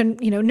you're into,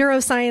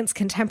 neuroscience,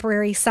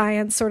 contemporary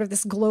science, sort of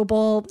this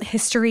global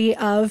history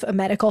of a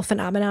medical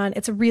phenomenon,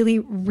 it's really,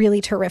 really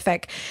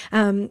terrific.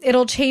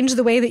 It'll change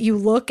the way that you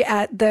look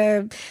at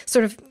the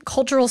sort of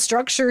cultural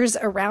structures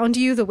around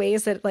you, the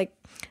ways that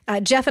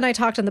Jeff and I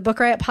talked on the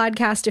Book Riot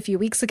podcast a few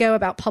weeks ago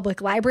about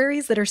public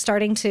libraries that are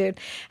starting to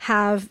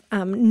have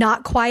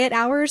not quiet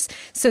hours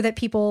so that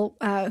people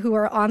who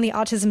are on the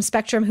autism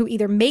spectrum who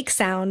either make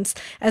sounds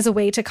as a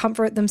way to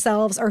comfort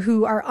themselves or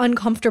who are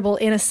uncomfortable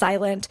in a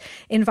silent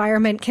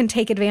environment can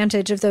take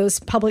advantage of those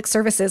public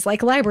services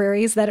like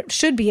libraries that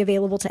should be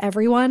available to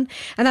everyone.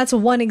 And that's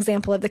one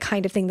example of the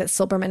kind of thing that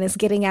Silberman is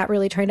getting at,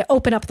 really trying to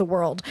open up the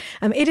world.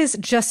 It is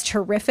just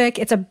terrific.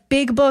 It's a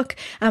big book.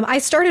 I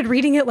started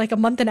reading it like a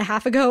month and a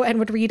half ago. ago and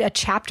would read a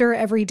chapter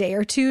every day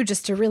or two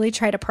just to really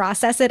try to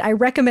process it. I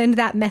recommend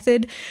that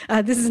method.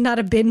 This is not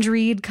a binge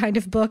read kind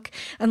of book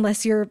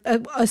unless you're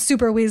a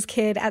super whiz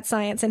kid at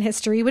science and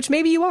history, which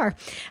maybe you are.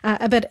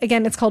 But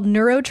again, it's called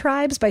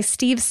Neurotribes by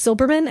Steve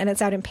Silberman, and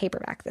it's out in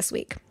paperback this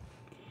week.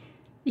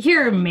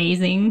 You're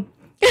amazing.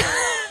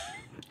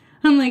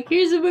 I'm like,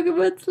 here's a book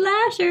about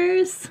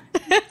slashers.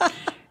 You're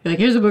like,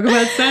 here's a book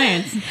about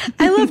science.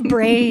 I love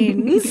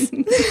brains.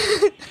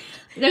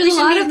 There's a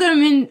lot of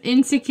them in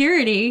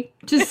insecurity,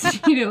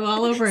 just,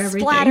 all over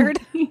everything. Splattered.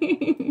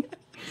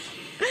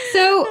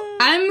 So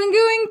I'm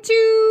going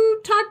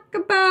to talk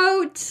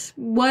about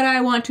what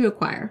I want to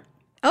acquire.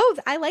 Oh,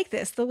 I like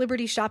this. The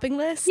Liberty shopping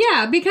list.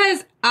 Yeah,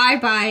 because I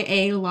buy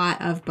a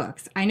lot of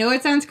books. I know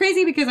it sounds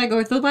crazy because I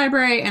go to the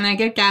library and I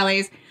get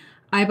galleys.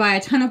 I buy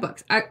a ton of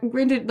books.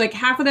 Granted, like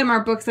half of them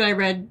are books that I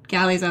read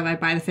galleys of. I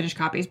buy the finished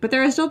copies. But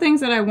there are still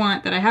things that I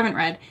want that I haven't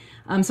read.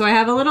 So I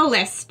have a little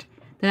list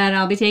that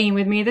I'll be taking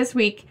with me this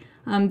week.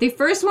 The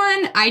first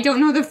one, I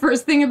don't know the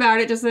first thing about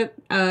it, just that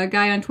a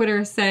guy on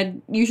Twitter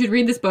said, you should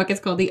read this book.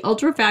 It's called The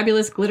Ultra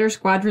Fabulous Glitter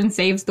Squadron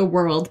Saves the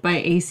World by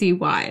A.C.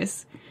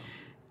 Wise.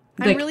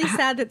 I'm really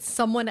sad that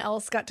someone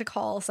else got to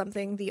call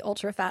something the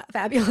Ultra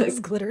Fabulous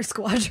Glitter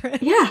Squadron.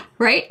 Yeah,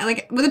 right?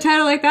 Like, with a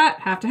title like that,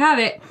 have to have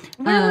it.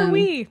 Where are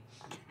we?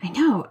 I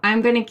know.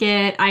 I'm going to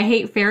get I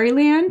Hate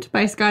Fairyland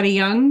by Scotty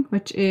Young,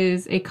 which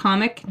is a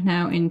comic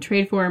now in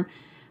trade form,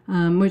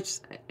 which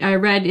I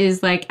read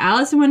is like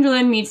Alice in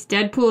Wonderland meets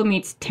Deadpool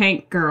meets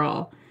Tank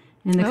Girl.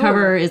 And the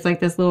cover is like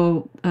this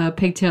little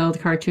pigtailed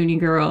cartoony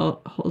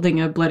girl holding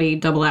a bloody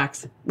double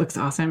axe. Looks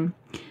awesome.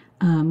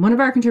 One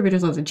of our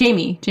contributors loves it.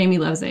 Jamie. Jamie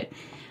loves it.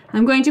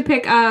 I'm going to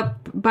pick up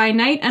By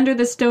Night Under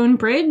the Stone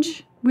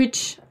Bridge,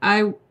 which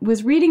I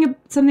was reading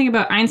something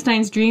about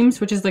Einstein's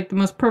Dreams, which is like the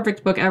most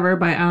perfect book ever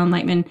by Alan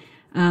Lightman.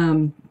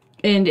 And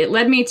it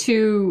led me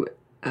to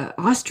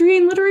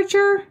Austrian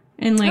literature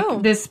and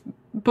like this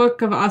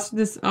book of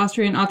this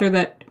Austrian author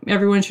that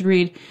everyone should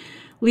read,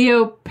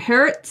 Leo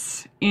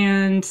Peretz.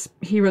 And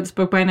he wrote this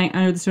book By Night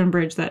Under the Stone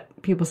Bridge that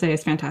people say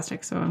is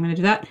fantastic. So I'm going to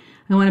do that.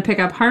 I want to pick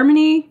up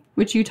Harmony,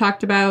 which you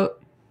talked about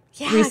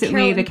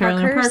recently, the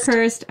Carolyn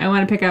Parkhurst. I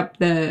want to pick up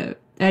the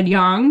Ed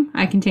Yong,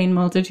 I Contain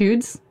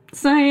Multitudes.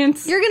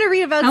 Science. You're going to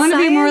read about science? I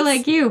want to be more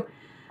like you.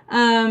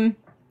 I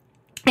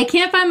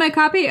can't find my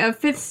copy of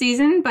Fifth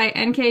Season by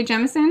N.K.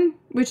 Jemisin,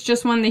 which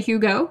just won the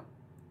Hugo.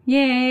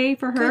 Yay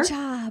for her. Good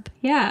job.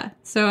 Yeah.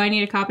 So I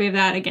need a copy of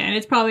that again.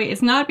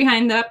 It's not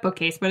behind that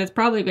bookcase, but it's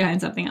probably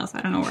behind something else.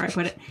 I don't know where I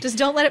put it. Just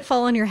don't let it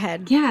fall on your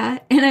head. Yeah.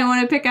 And I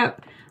want to pick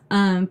up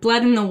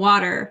Blood in the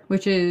Water,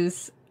 which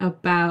is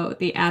about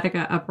the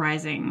Attica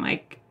uprising,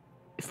 like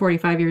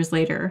 45 years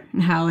later,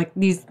 and how like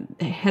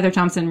Heather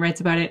Thompson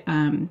writes about it.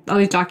 All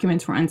these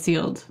documents were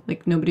unsealed,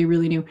 like nobody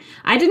really knew.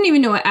 I didn't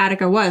even know what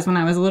Attica was when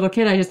I was a little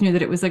kid. I just knew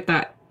that it was like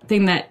that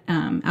thing that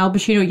Al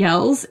Pacino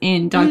yells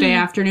in Dog Day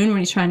Afternoon when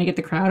he's trying to get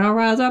the crowd all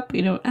riled up,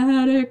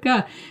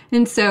 Attica.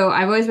 And so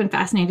I've always been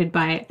fascinated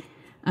by it.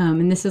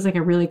 And this is like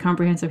a really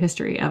comprehensive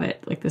history of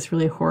it, like this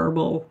really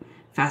horrible,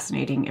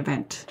 fascinating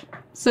event.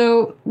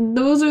 So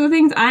those are the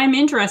things I'm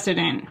interested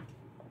in.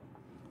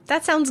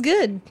 That sounds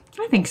good.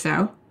 I think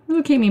so.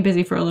 It'll keep me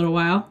busy for a little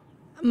while.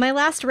 My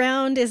last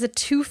round is a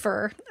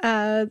twofer.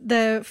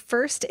 The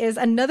first is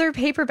another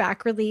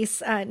paperback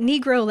release,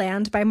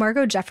 Negroland by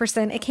Margot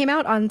Jefferson. It came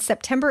out on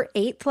September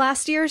 8th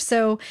last year,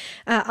 so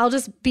I'll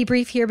just be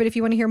brief here, but if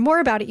you want to hear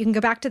more about it, you can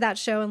go back to that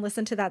show and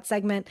listen to that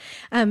segment.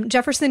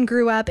 Jefferson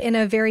grew up in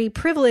a very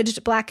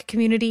privileged Black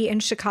community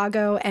in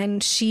Chicago,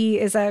 and she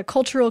is a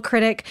cultural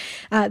critic.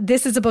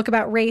 This is a book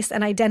about race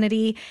and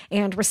identity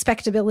and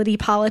respectability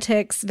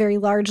politics, very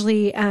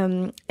largely.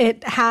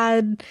 It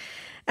had...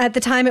 At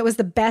the time, it was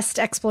the best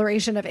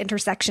exploration of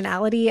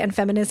intersectionality and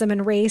feminism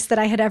and race that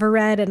I had ever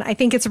read. And I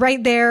think it's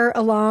right there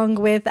along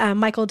with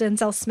Michael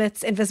Denzel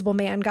Smith's Invisible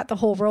Man Got the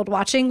Whole World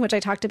Watching, which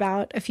I talked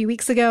about a few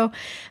weeks ago,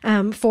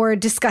 for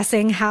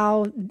discussing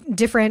how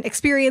different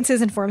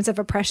experiences and forms of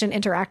oppression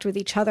interact with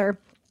each other.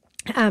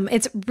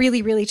 It's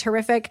really, really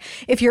terrific.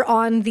 If you're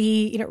on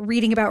the,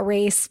 reading about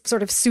race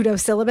sort of pseudo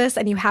syllabus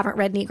and you haven't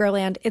read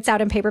Negroland, it's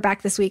out in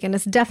paperback this week and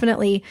it's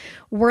definitely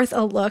worth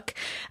a look.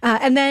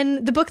 And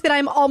then the book that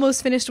I'm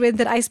almost finished with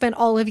that I spent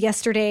all of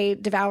yesterday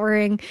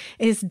devouring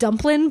is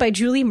Dumplin' by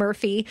Julie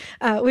Murphy,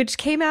 which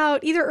came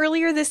out either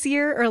earlier this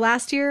year or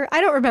last year.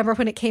 I don't remember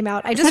when it came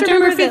out. I just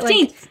September remember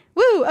 15th.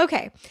 Woo,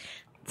 okay.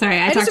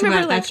 Sorry, I talked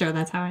about that show.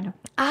 That's how I know.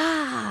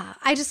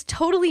 I just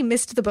totally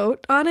missed the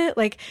boat on it.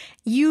 Like,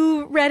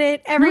 you read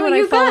it. Everyone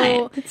I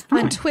follow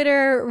on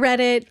Twitter read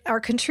it. Our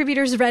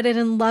contributors read it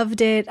and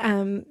loved it.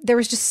 There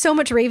was just so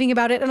much raving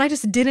about it, and I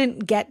just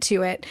didn't get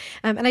to it.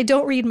 And I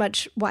don't read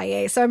much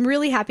YA, so I'm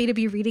really happy to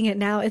be reading it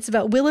now. It's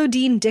about Willow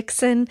Dean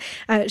Dixon.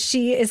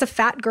 She is a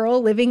fat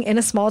girl living in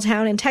a small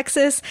town in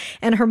Texas,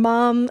 and her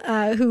mom,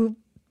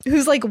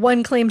 whose like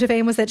one claim to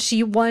fame was that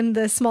she won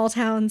the small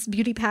town's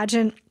beauty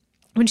pageant,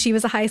 when she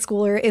was a high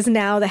schooler, is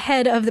now the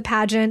head of the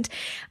pageant.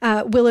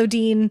 Willow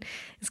Dean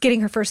is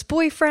getting her first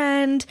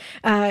boyfriend,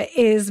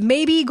 is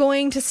maybe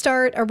going to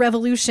start a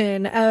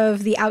revolution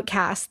of the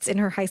outcasts in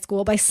her high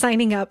school by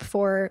signing up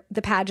for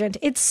the pageant.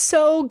 It's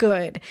so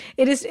good.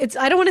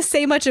 I don't want to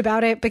say much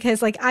about it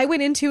because like I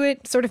went into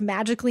it sort of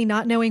magically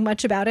not knowing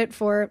much about it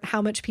for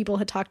how much people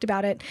had talked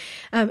about it.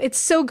 It's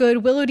so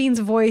good. Willow Dean's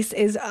voice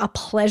is a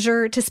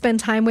pleasure to spend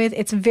time with.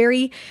 It's a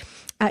very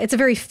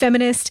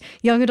feminist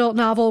young adult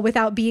novel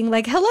without being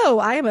like, hello,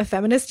 I am a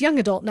feminist young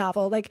adult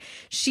novel. Like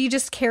she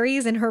just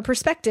carries in her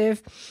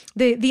perspective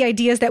the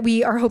ideas that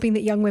we are hoping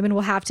that young women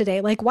will have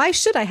today. Like, why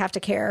should I have to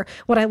care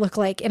what I look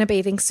like in a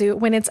bathing suit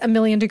when it's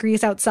 1,000,000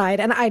 degrees outside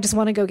and I just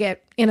want to go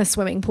get in a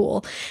swimming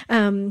pool?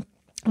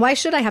 Why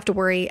should I have to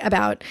worry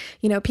about,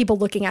 people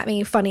looking at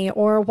me funny,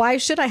 or why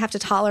should I have to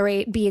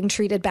tolerate being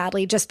treated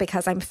badly just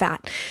because I'm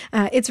fat?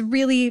 It's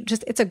really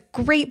it's a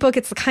great book.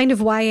 It's the kind of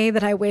YA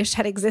that I wish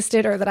had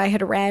existed or that I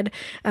had read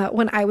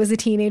when I was a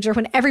teenager,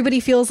 when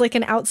everybody feels like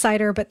an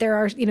outsider, but there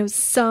are,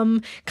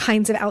 some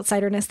kinds of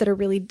outsiderness that are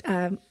really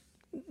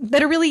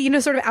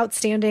sort of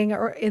outstanding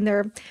or in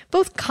their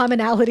both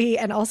commonality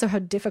and also how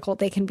difficult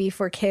they can be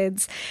for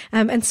kids.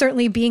 And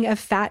certainly being a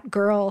fat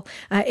girl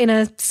in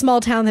a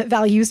small town that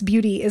values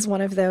beauty is one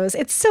of those.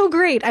 It's so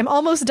great. I'm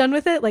almost done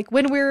with it. Like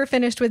when we're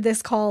finished with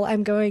this call,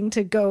 I'm going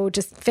to go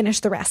just finish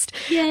the rest.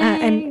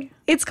 And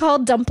it's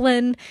called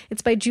Dumplin'.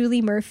 It's by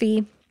Julie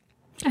Murphy.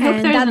 I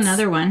hope there's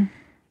another one.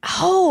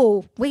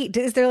 Oh, wait,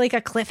 is there like a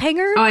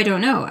cliffhanger? Oh, I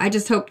don't know. I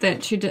just hope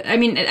that I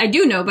mean, I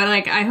do know, but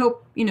like, I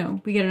hope,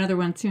 we get another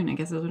one soon, I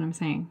guess is what I'm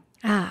saying.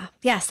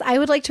 Yes. I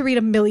would like to read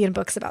 1,000,000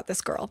 books about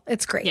this girl.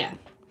 It's great. Yeah,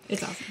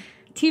 it's awesome.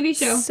 TV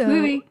show,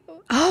 movie.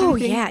 Oh,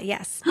 yeah,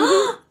 yes.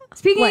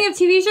 Speaking of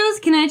TV shows,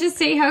 can I just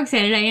say how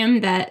excited I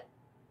am that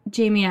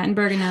Jamie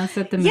Attenberg announced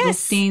that the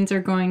Middlesteins are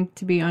going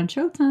to be on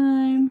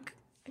Showtime.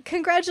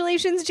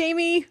 Congratulations,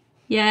 Jamie.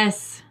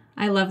 Yes,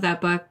 I love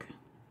that book.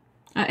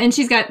 And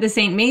she's got the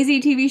St. Maisie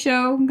TV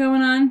show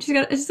going on.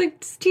 It's like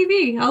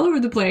TV all over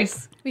the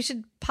place. We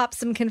should pop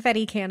some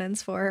confetti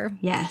cannons for her.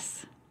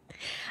 Yes.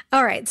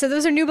 All right. So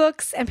those are new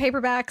books and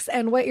paperbacks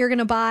and what you're going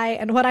to buy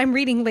and what I'm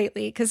reading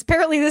lately, because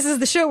apparently this is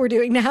the show we're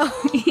doing now.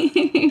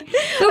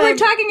 But we're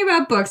talking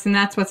about books, and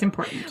that's what's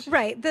important.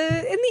 Right. In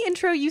the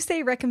intro, you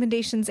say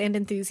recommendations and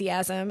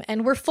enthusiasm,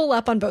 and we're full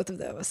up on both of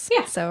those.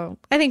 Yeah. So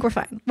I think we're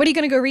fine. What are you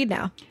going to go read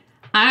now?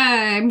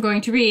 I'm going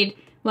to read...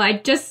 Well, I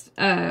just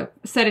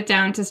set it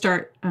down to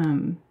start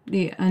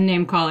the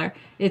name caller.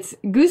 It's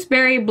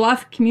Gooseberry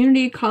Bluff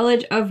Community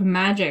College of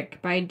Magic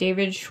by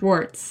David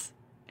Schwartz.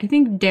 I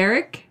think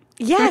Derek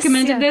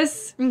recommended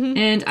this,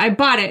 and I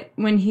bought it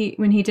when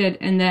he did,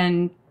 and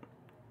then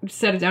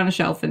set it down a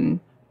shelf. And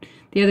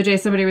the other day,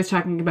 somebody was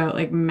talking about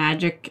like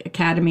magic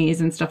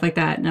academies and stuff like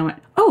that, and I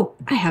went, "Oh,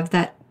 I have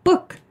that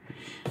book."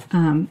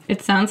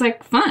 It sounds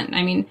like fun.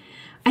 I mean,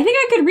 I think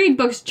I could read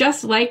books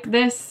just like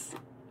this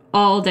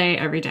all day,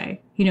 every day.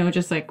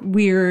 Just like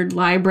weird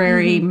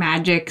library,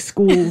 magic,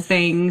 school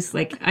things.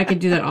 Like I could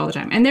do that all the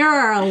time. And there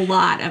are a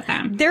lot of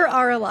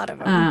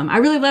them. I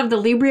really love the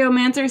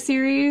Libriomancer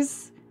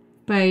series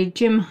by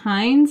Jim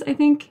Hines, I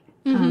think.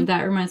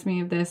 That reminds me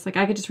of this. Like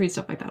I could just read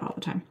stuff like that all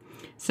the time.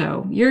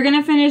 So you're going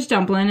to finish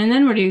Dumplin', and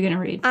then what are you going to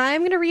read?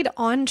 I'm going to read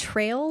On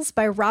Trails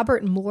by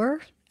Robert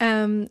Moore.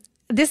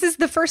 This is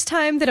the first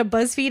time that a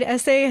BuzzFeed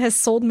essay has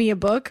sold me a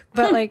book,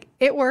 but like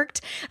it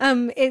worked.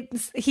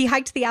 He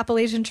hiked the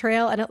Appalachian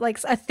Trail, and it like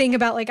a thing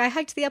about like I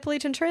hiked the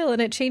Appalachian Trail and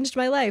it changed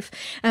my life.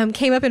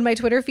 Came up in my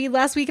Twitter feed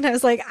last week, and I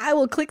was like, I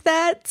will click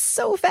that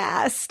so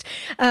fast.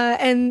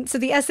 And so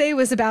the essay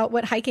was about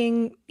what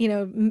hiking,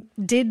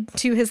 did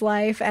to his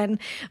life, and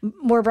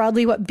more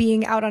broadly, what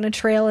being out on a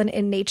trail and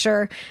in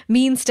nature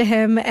means to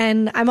him.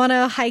 And I'm on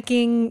a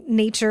hiking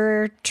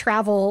nature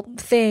travel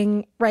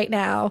thing right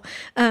now.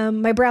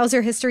 My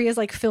browser history is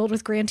like filled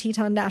with Grand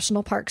Teton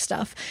National Park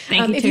stuff.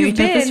 Thank you, Terry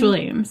Tempest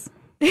Williams.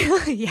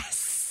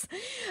 Yes.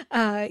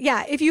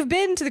 If you've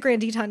been to the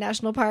Grand Teton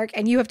National Park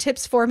and you have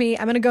tips for me,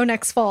 I'm going to go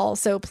next fall.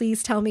 So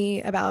please tell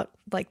me about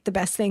like the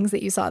best things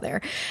that you saw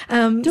there.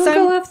 Don't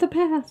go off the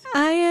path.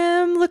 I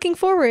am looking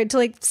forward to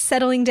like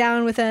settling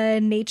down with a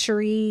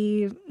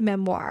nature-y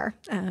memoir.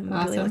 I'm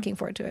really looking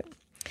forward to it.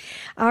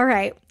 All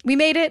right. We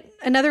made it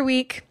another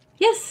week.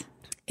 Yes.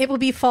 It will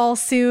be fall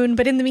soon,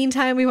 but in the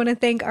meantime, we want to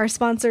thank our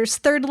sponsors,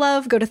 Third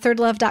Love. Go to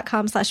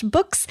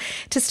thirdlove.com/books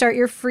to start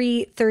your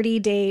free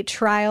 30-day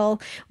trial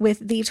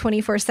with the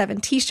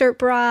 24/7 t-shirt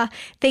bra.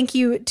 Thank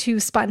you to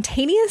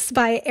Spontaneous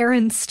by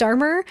Aaron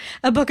Starmer,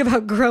 a book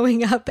about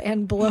growing up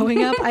and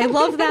blowing up. I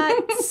love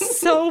that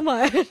so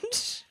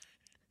much.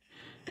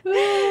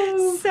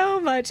 So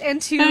much.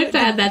 And I have to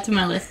add that to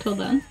my list.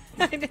 Hold on.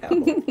 I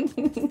know.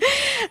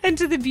 And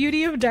To the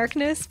Beauty of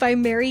Darkness by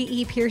Mary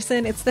E.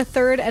 Pearson. It's the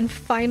third and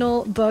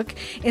final book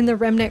in the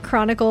Remnant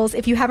Chronicles.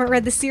 If you haven't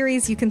read the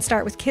series, you can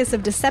start with Kiss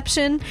of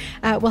Deception.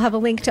 We'll have a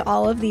link to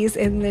all of these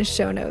in the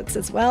show notes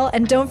as well.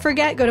 And don't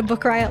forget, go to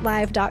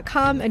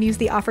bookriotlive.com and use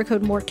the offer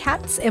code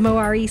MORECATS,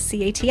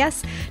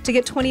 MORECATS, to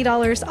get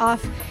 $20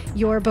 off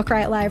your Book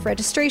Riot Live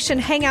registration.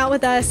 Hang out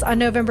with us on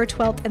November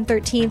 12th and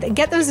 13th and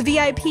get those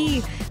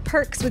VIP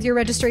perks with your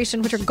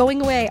registration, which are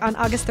going away on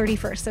August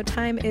 31st. So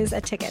time is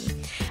a ticking.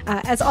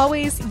 As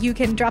always, you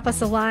can drop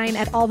us a line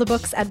at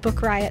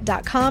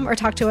allthebooks@bookriot.com or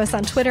talk to us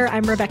on Twitter.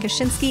 I'm Rebecca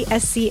Schinsky,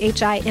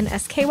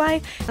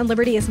 SCHINSKY, and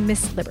Liberty is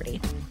Miss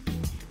Liberty.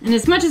 And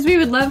as much as we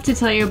would love to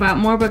tell you about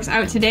more books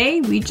out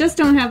today, we just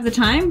don't have the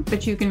time,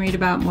 but you can read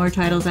about more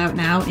titles out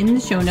now in the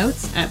show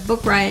notes at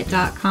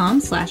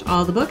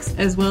bookriot.com/allthebooks,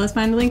 as well as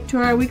find a link to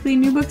our weekly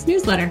New Books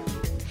newsletter.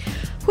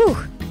 Whew.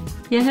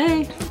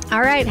 Yay.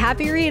 All right.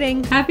 Happy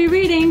reading. Happy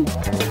reading.